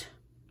last,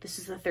 this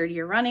is the 3rd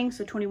year running,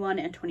 so 21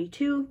 and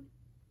 22.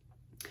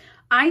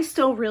 I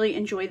still really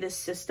enjoy this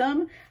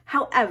system.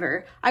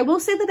 However, I will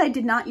say that I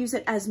did not use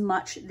it as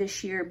much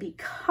this year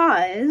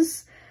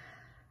because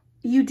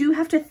you do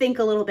have to think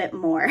a little bit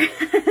more.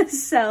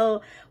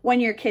 So when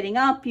you're kitting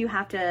up, you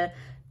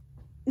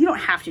don't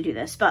have to do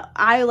this, but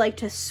I like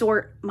to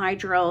sort my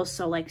drills.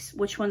 So like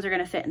which ones are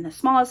going to fit in the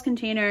smallest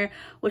container,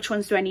 which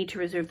ones do I need to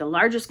reserve the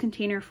largest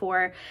container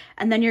for?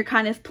 And then you're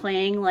kind of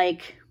playing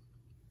like,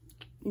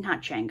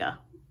 not Jenga.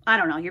 I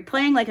don't know. You're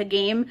playing like a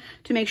game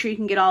to make sure you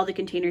can get all the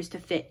containers to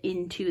fit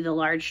into the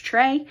large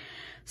tray.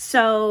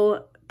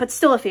 So but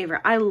still a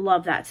favorite. I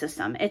love that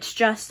system. It's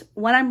just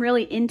when I'm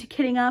really into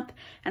kitting up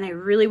and I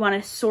really want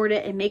to sort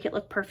it and make it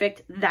look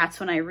perfect, that's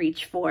when I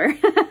reach for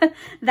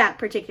that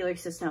particular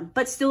system,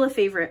 but still a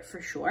favorite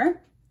for sure.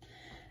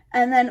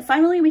 And then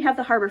finally we have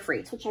the Harbor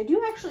Freights, which I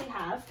do actually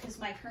have because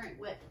my current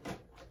whip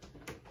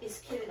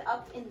is kitted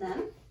up in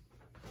them.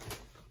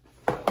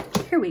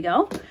 Here we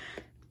go.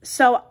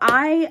 So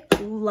I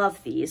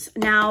love these.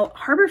 Now,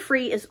 Harbor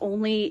Freight is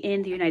only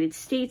in the United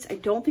States. I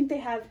don't think they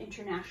have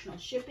international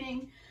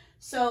shipping.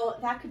 So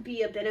that could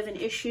be a bit of an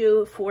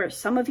issue for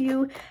some of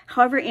you.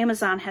 However,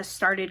 Amazon has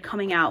started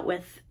coming out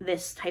with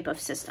this type of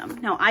system.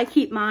 Now, I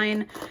keep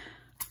mine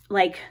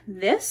like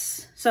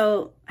this.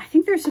 So I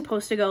think they're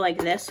supposed to go like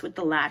this with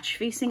the latch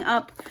facing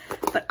up,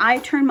 but I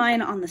turn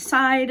mine on the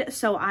side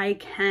so I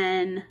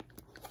can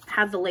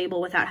have the label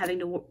without having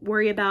to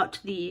worry about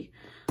the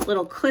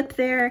little clip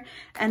there.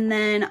 And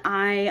then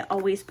I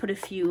always put a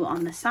few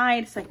on the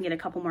side so I can get a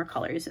couple more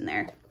colors in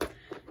there.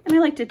 And I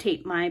like to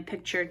tape my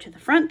picture to the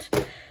front.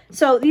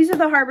 So these are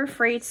the Harbor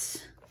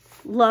Freights.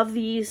 Love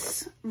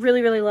these.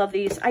 Really, really love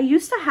these. I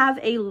used to have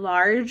a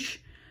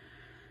large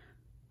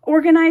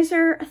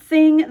organizer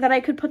thing that I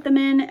could put them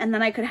in, and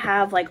then I could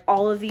have like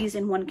all of these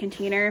in one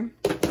container.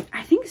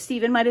 I think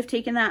Steven might have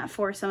taken that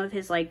for some of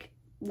his like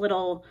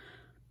little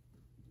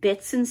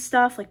bits and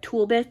stuff, like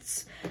tool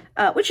bits,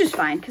 which is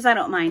fine because I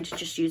don't mind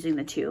just using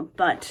the two,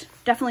 but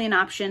definitely an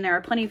option. There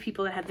are plenty of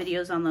people that have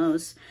videos on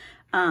those.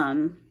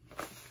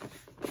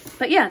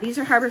 But yeah, these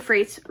are Harbor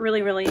Freights.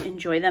 Really, really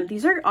enjoy them.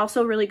 These are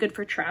also really good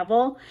for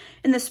travel.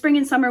 In the spring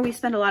and summer, we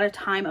spend a lot of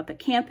time up at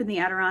camp in the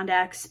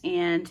Adirondacks,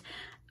 and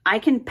I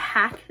can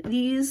pack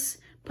these,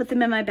 put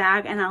them in my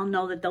bag, and I'll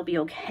know that they'll be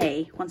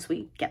okay once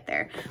we get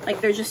there.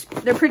 Like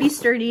they're pretty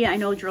sturdy. I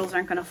know drills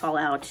aren't going to fall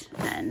out,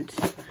 and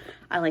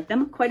I like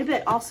them quite a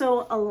bit.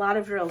 Also, a lot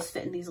of drills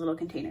fit in these little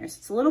containers.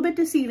 It's a little bit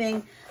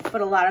deceiving,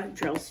 but a lot of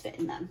drills fit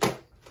in them.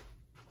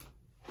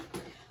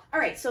 All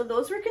right, so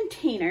those were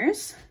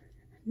containers.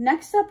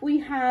 Next up, we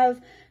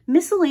have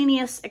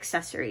miscellaneous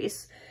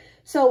accessories.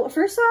 So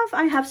first off,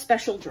 I have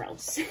special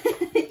drills.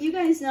 You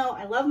guys know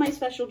I love my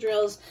special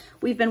drills.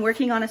 We've been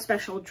working on a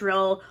special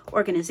drill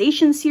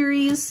organization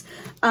series,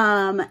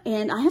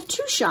 and I have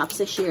 2 shops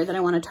this year that I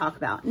want to talk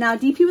about. Now,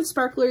 DP with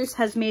Sparklers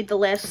has made the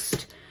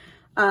list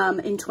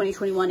in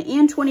 2021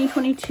 and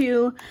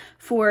 2022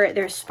 for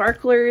their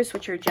sparklers,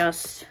 which are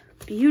just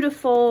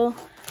beautiful.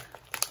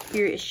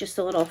 Here is just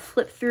a little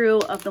flip through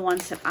of the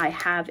ones that I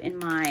have in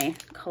my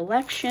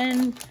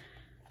collection.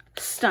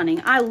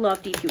 Stunning. I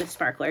love DP with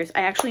Sparklers.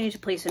 I actually need to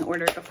place an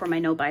order before my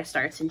no-buy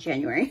starts in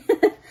January.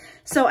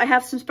 So I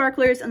have some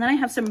sparklers, and then I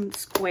have some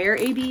square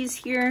ABs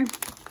here.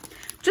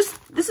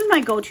 This is my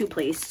go-to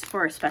place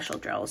for special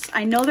drills.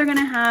 I know they're going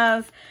to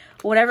have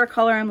whatever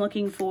color I'm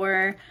looking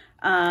for.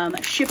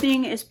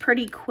 Shipping is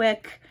pretty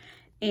quick,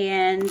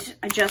 and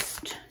I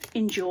just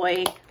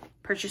enjoy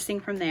purchasing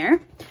from there.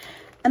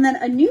 And then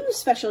a new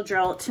special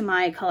drill to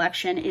my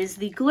collection is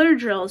the glitter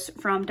drills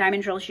from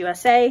Diamond Drills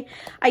USA.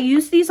 I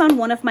used these on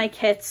one of my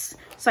kits,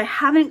 so I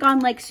haven't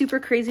gone like super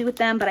crazy with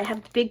them, but I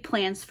have big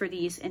plans for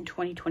these in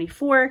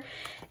 2024,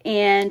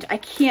 and I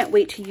can't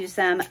wait to use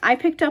them. I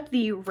picked up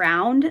the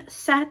round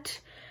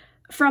set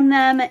from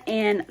them,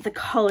 and the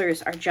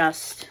colors are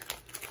just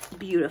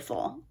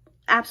beautiful.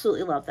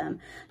 Absolutely love them.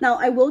 Now,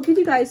 I will give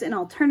you guys an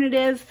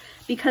alternative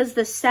because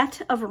the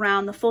set of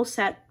round, the full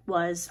set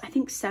was, I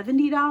think,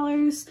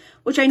 $70,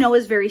 which I know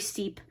is very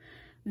steep.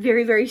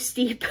 Very, very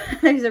steep.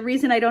 There's a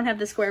reason I don't have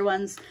the square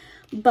ones.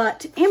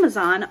 But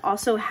Amazon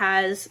also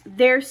has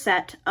their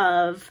set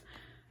of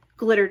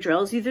glitter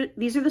drills.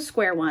 These are the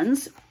square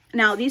ones.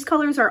 Now, these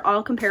colors are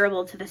all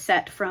comparable to the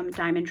set from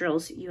Diamond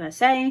Drills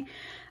USA.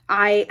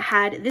 I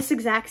had this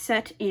exact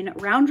set in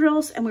round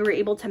drills, and we were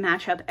able to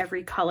match up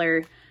every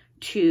color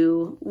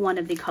to one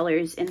of the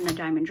colors in the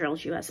Diamond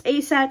Drills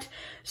USA set.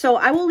 So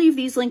I will leave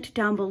these linked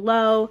down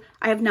below.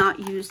 I have not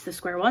used the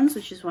square ones,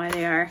 which is why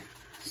they are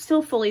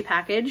still fully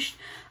packaged.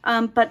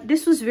 But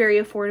this was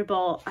very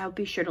affordable. I'll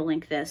be sure to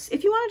link this.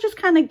 If you want to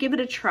just kind of give it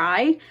a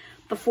try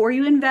before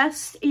you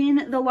invest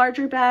in the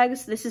larger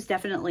bags, this is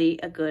definitely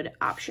a good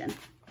option.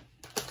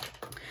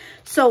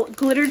 So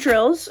glitter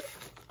drills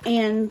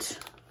and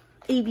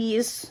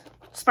ABs,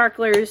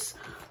 sparklers,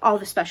 all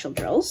the special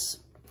drills.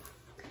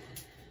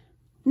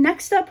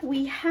 Next up,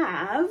 we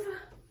have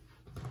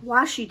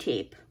washi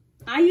tape.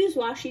 I use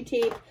washi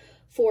tape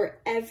for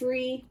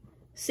every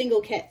single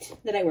kit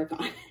that I work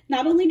on.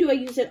 Not only do I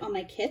use it on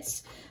my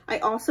kits, I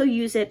also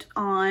use it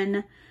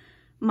on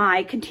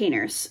my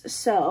containers.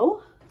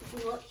 So,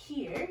 if you look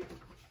here,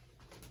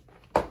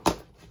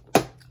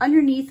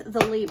 underneath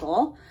the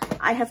label,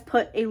 I have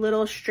put a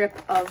little strip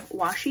of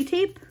washi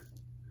tape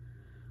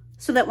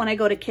so that when I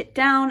go to kit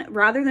down,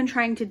 rather than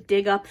trying to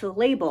dig up the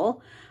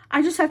label,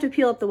 I just have to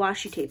peel up the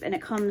washi tape and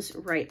it comes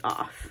right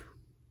off.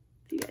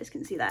 If you guys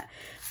can see that.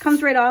 It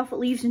comes right off, it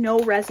leaves no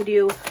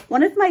residue.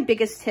 One of my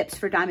biggest tips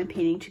for diamond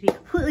painting, to be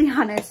completely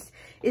honest,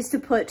 is to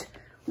put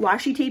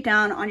washi tape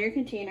down on your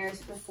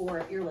containers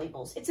before your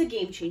labels. It's a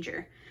game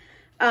changer.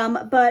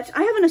 But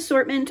I have an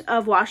assortment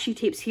of washi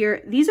tapes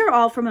here. These are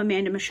all from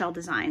Amanda Michelle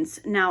Designs.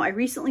 Now, I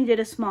recently did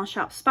a small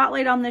shop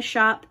spotlight on this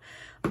shop,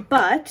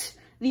 but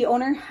the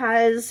owner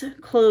has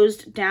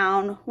closed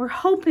down, we're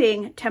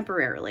hoping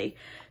temporarily.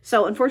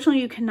 So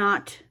unfortunately, you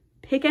cannot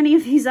pick any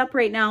of these up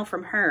right now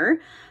from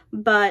her,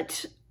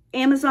 but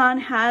Amazon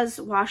has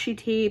washi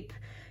tape.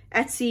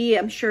 Etsy,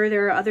 I'm sure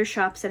there are other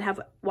shops that have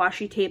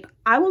washi tape.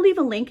 I will leave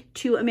a link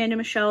to Amanda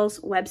Michelle's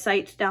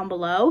website down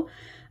below.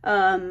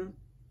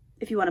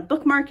 If you want to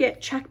bookmark it,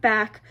 check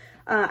back.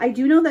 I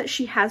do know that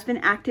she has been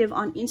active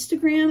on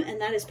Instagram, and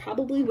that is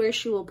probably where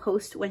she will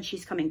post when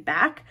she's coming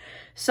back.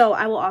 So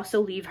I will also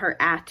leave her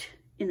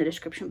in the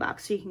description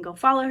box, so you can go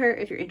follow her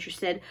if you're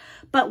interested.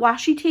 But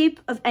washi tape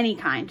of any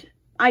kind,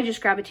 I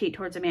just gravitate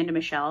towards Amanda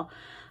Michelle.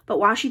 But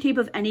washi tape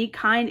of any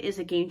kind is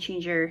a game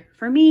changer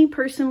for me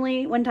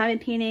personally. When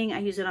diamond painting, I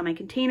use it on my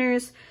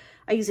containers.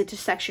 I use it to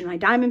section my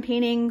diamond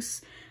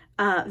paintings.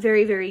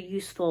 Very, very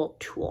useful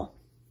tool.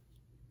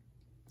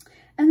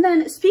 And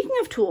then speaking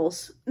of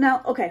tools,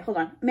 now, okay, hold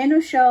on. Amanda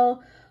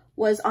Michelle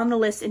was on the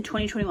list in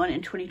 2021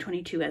 and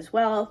 2022 as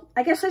well.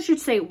 I guess I should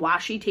say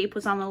washi tape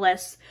was on the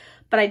list,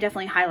 but I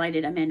definitely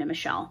highlighted Amanda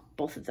Michelle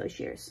both of those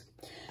years.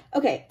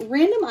 Okay,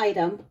 random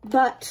item,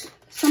 but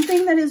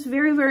something that is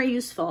very, very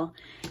useful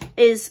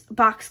is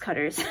box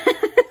cutters.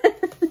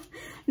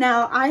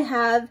 Now, I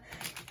have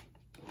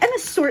an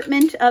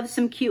assortment of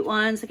some cute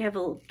ones. Like I have a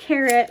little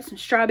carrot, some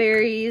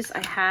strawberries.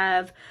 I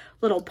have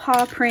little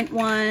paw print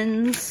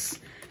ones.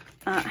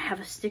 I have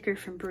a sticker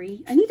from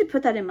Brie. I need to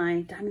put that in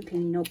my diamond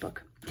painting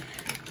notebook.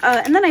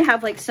 And then I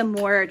have like some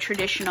more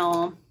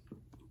traditional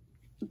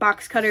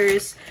box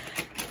cutters.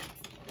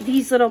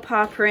 These little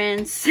paw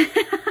prints.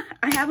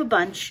 I have a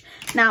bunch.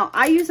 Now,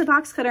 I use a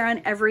box cutter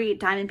on every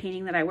diamond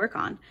painting that I work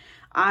on.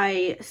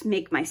 I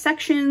make my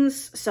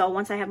sections. So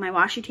once I have my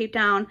washi tape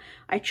down,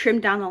 I trim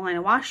down the line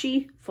of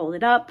washi, fold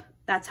it up.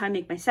 That's how I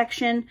make my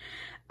section.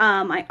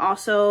 I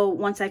also,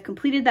 once I've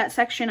completed that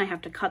section, I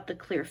have to cut the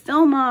clear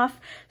film off.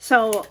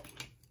 So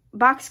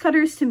box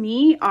cutters to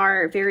me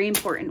are very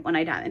important when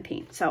I diamond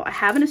paint. So I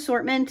have an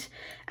assortment,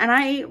 and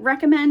I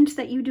recommend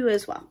that you do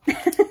as well.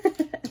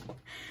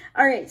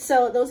 All right,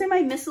 so those are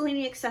my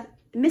miscellaneous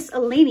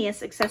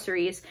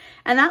accessories,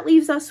 and that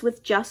leaves us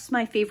with just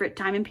my favorite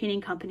diamond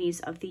painting companies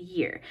of the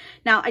year.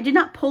 Now, I did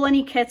not pull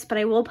any kits, but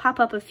I will pop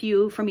up a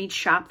few from each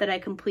shop that I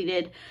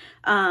completed,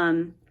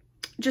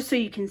 just so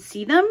you can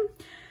see them.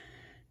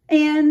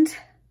 And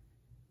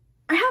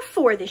I have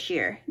 4 this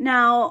year.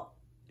 Now,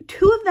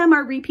 2 of them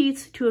are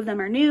repeats, 2 of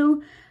them are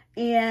new,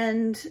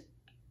 and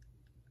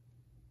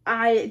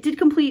I did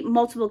complete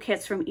multiple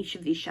kits from each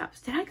of these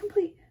shops. Did I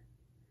complete?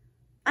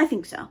 I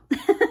think so.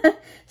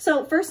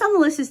 So first on the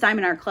list is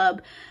Diamond Art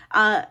Club.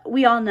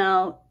 We all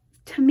know,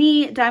 to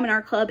me, Diamond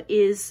Art Club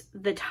is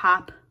the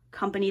top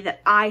company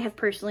that I have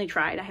personally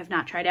tried. I have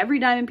not tried every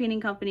diamond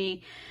painting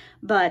company,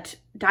 but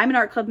Diamond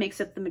Art Club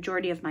makes up the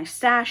majority of my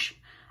stash.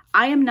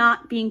 I am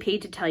not being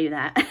paid to tell you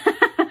that.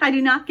 I do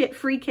not get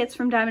free kits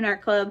from Diamond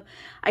Art Club.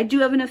 I do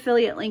have an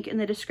affiliate link in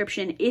the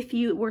description if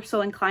you were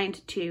so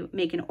inclined to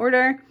make an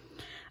order.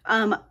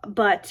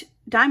 But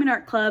Diamond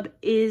Art Club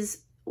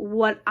is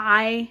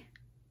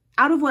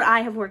out of what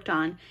I have worked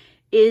on,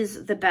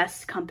 is the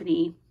best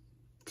company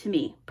to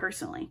me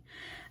personally.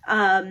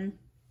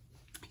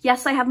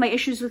 Yes, I have my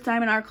issues with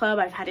Diamond Art Club.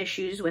 I've had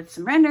issues with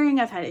some rendering.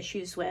 I've had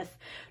issues with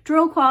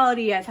drill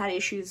quality. I've had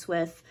issues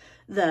with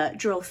the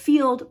drill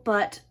field,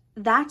 but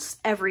that's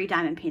every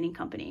diamond painting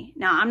company.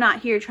 Now, I'm not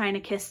here trying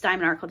to kiss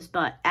Diamond Art Club's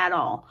butt at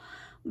all,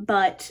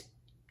 but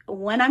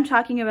when I'm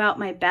talking about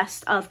my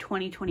best of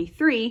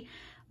 2023,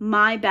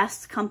 my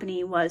best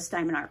company was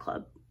Diamond Art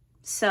Club.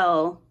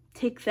 So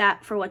take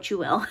that for what you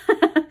will.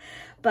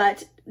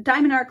 But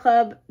Diamond Art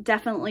Club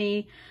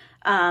definitely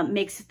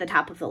makes it the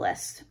top of the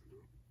list.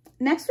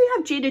 Next, we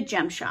have Jaded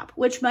Gem Shop,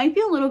 which might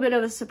be a little bit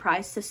of a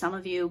surprise to some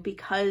of you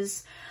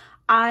because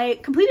I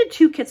completed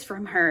 2 kits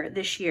from her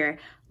this year.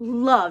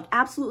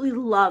 Absolutely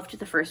loved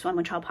the first one,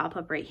 which I'll pop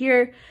up right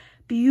here.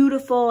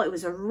 Beautiful. It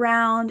was a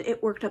round.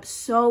 It worked up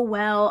so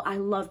well. I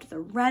loved the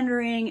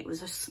rendering. It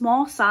was a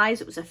small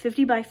size. It was a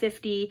 50 by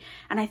 50,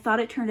 and I thought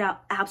it turned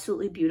out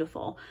absolutely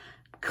beautiful.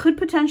 Could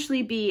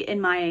potentially be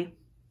in my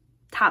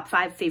top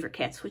 5 favorite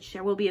kits, which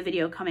there will be a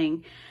video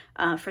coming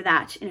for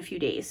that in a few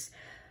days.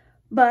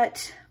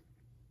 But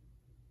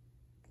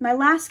my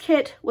last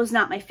kit was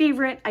not my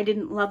favorite. I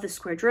didn't love the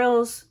square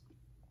drills.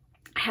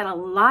 I had a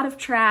lot of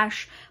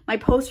trash. My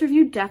post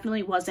review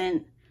definitely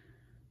wasn't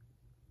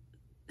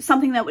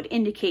something that would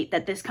indicate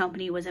that this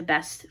company was a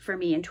best for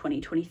me in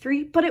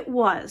 2023, but it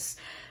was,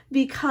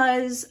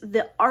 because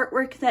the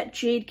artwork that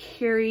Jade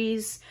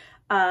carries,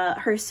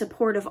 her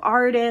support of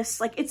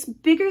artists, like, it's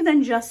bigger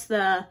than just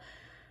the,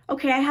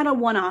 okay, I had a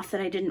one-off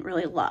that I didn't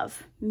really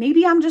love.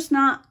 Maybe I'm just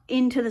not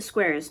into the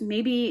squares.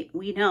 Maybe,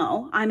 we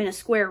know, I'm in a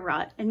square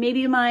rut, and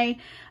maybe my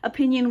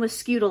opinion was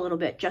skewed a little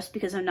bit just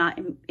because I'm not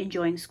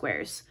enjoying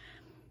squares.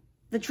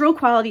 The drill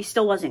quality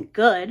still wasn't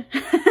good,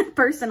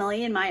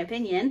 personally, in my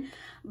opinion,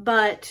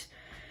 but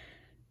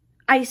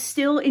I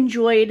still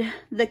enjoyed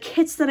the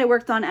kits that I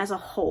worked on as a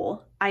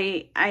whole.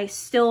 I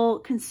still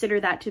consider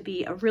that to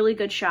be a really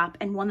good shop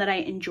and one that I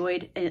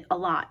enjoyed a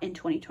lot in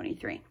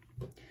 2023.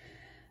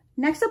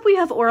 Next up, we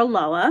have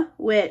Oraloa,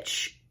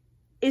 which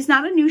is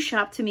not a new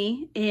shop to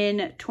me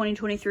in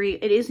 2023.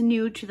 It is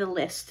new to the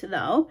list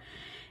though.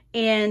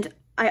 And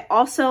I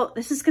also,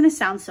 this is going to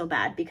sound so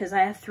bad because I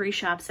have 3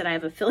 shops that I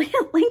have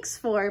affiliate links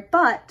for,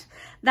 but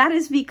that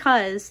is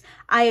because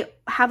I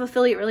have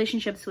affiliate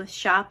relationships with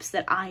shops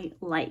that I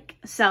like.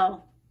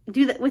 So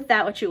do that with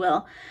that what you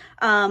will.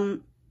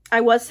 I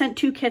was sent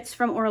 2 kits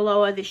from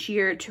Oraloa this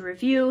year to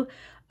review.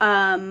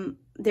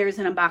 There's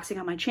an unboxing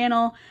on my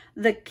channel.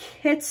 The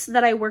kits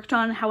that I worked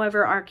on,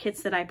 however, are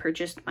kits that I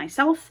purchased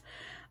myself.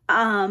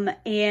 And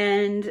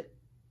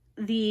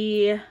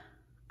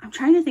I'm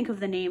trying to think of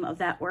the name of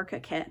that Orca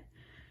kit.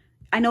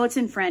 I know it's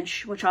in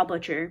French, which I'll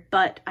butcher,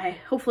 but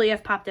hopefully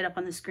I've popped it up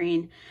on the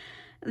screen.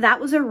 That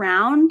was a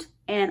round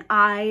and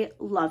I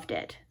loved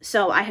it.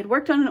 So I had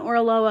worked on an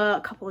Oraloa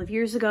a couple of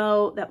years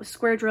ago that was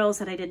square drills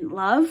that I didn't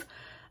love,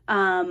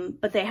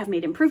 but they have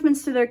made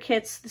improvements to their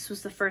kits. This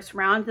was the first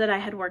round that I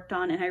had worked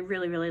on and I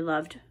really, really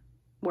loved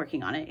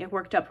working on it. It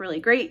worked up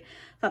really great.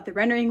 Thought the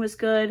rendering was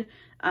good.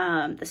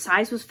 The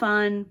size was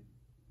fun.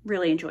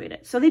 Really enjoyed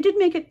it. So they did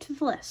make it to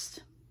the list.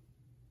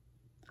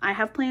 I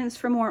have plans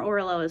for more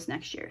Oraloas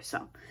next year.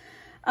 So,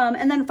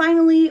 and then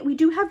finally, we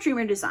do have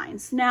Dreamer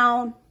Designs.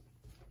 Now,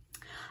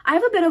 I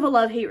have a bit of a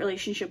love-hate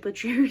relationship with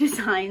Dreamer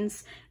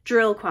Designs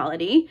drill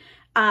quality.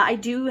 I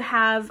do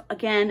have,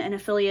 again, an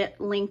affiliate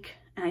link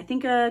and I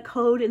think a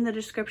code in the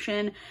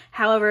description.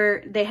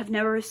 However, they have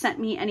never sent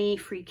me any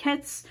free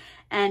kits.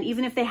 And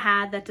even if they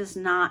had, that does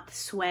not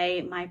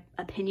sway my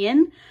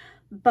opinion.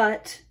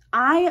 But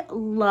I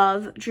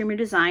love Dreamer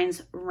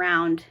Designs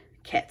round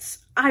kits.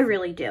 I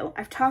really do.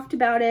 I've talked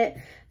about it.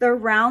 The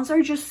rounds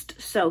are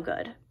just so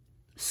good.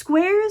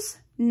 Squares,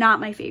 not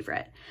my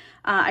favorite.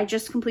 I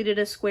just completed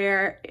a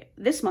square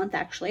this month,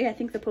 actually. I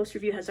think the post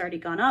review has already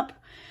gone up.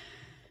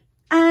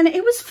 And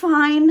it was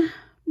fine,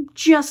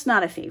 just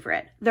not a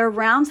favorite. Their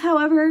rounds,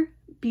 however,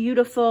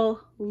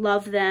 beautiful.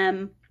 Love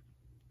them.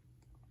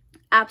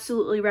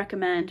 Absolutely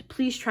recommend.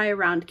 Please try a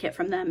round kit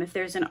from them if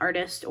there's an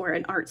artist or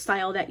an art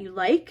style that you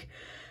like.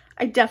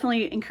 I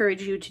definitely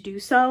encourage you to do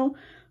so.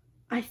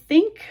 I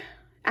think,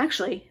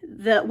 actually,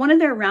 one of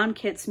their round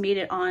kits made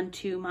it on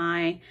to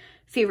my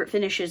favorite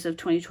finishes of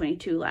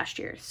 2022 last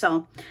year.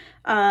 So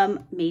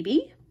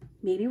maybe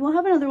we'll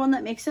have another one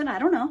that makes it. I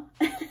don't know.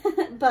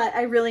 But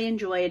I really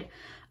enjoyed,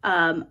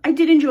 I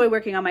did enjoy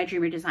working on my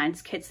Dreamer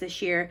Designs kits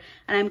this year.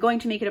 And I'm going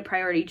to make it a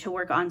priority to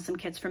work on some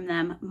kits from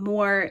them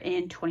more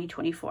in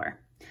 2024.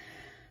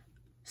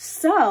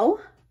 So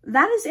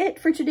that is it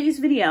for today's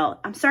video.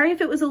 I'm sorry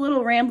if it was a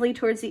little rambly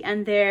towards the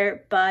end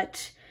there,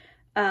 but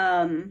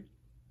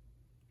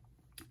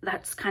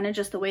that's kind of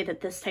just the way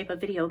that this type of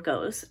video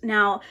goes.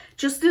 Now,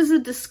 just as a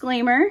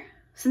disclaimer,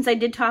 since I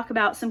did talk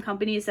about some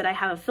companies that I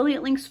have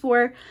affiliate links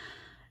for,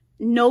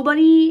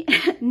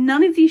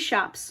 none of these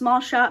shops, small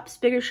shops,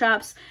 bigger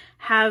shops,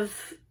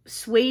 have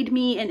swayed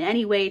me in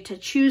any way to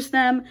choose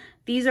them.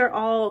 These are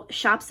all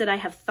shops that I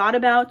have thought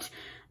about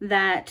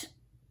that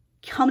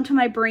come to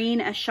my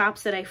brain as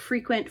shops that I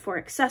frequent for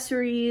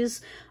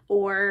accessories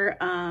or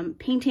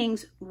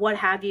paintings, what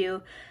have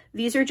you.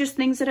 These are just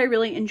things that I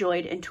really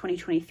enjoyed in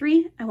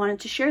 2023. I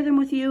wanted to share them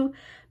with you.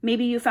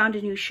 Maybe you found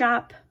a new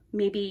shop.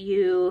 Maybe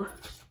you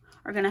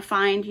are going to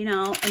find, you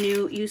know, a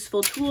new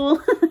useful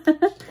tool.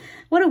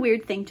 What a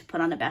weird thing to put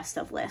on a best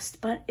of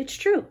list, but it's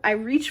true. I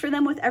reach for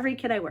them with every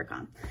kit I work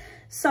on.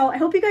 So I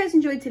hope you guys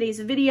enjoyed today's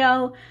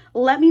video.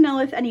 Let me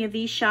know if any of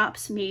these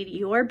shops made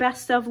your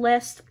best of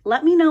list.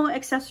 Let me know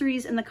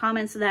accessories in the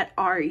comments that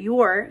are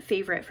your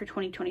favorite for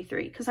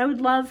 2023, because I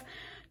would love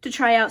to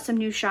try out some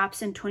new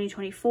shops in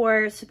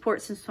 2024,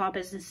 support some small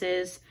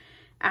businesses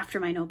after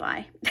my no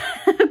buy.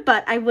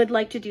 But I would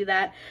like to do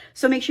that.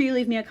 So make sure you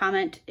leave me a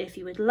comment if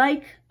you would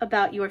like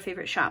about your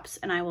favorite shops,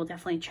 and I will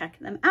definitely check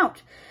them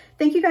out.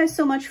 Thank you guys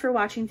so much for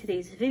watching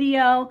today's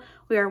video.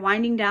 We are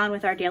winding down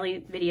with our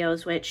daily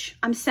videos, which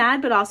I'm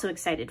sad but also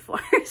excited for.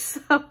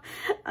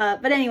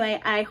 But anyway,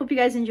 I hope you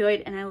guys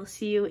enjoyed, and I will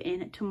see you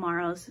in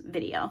tomorrow's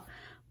video.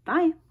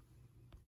 Bye.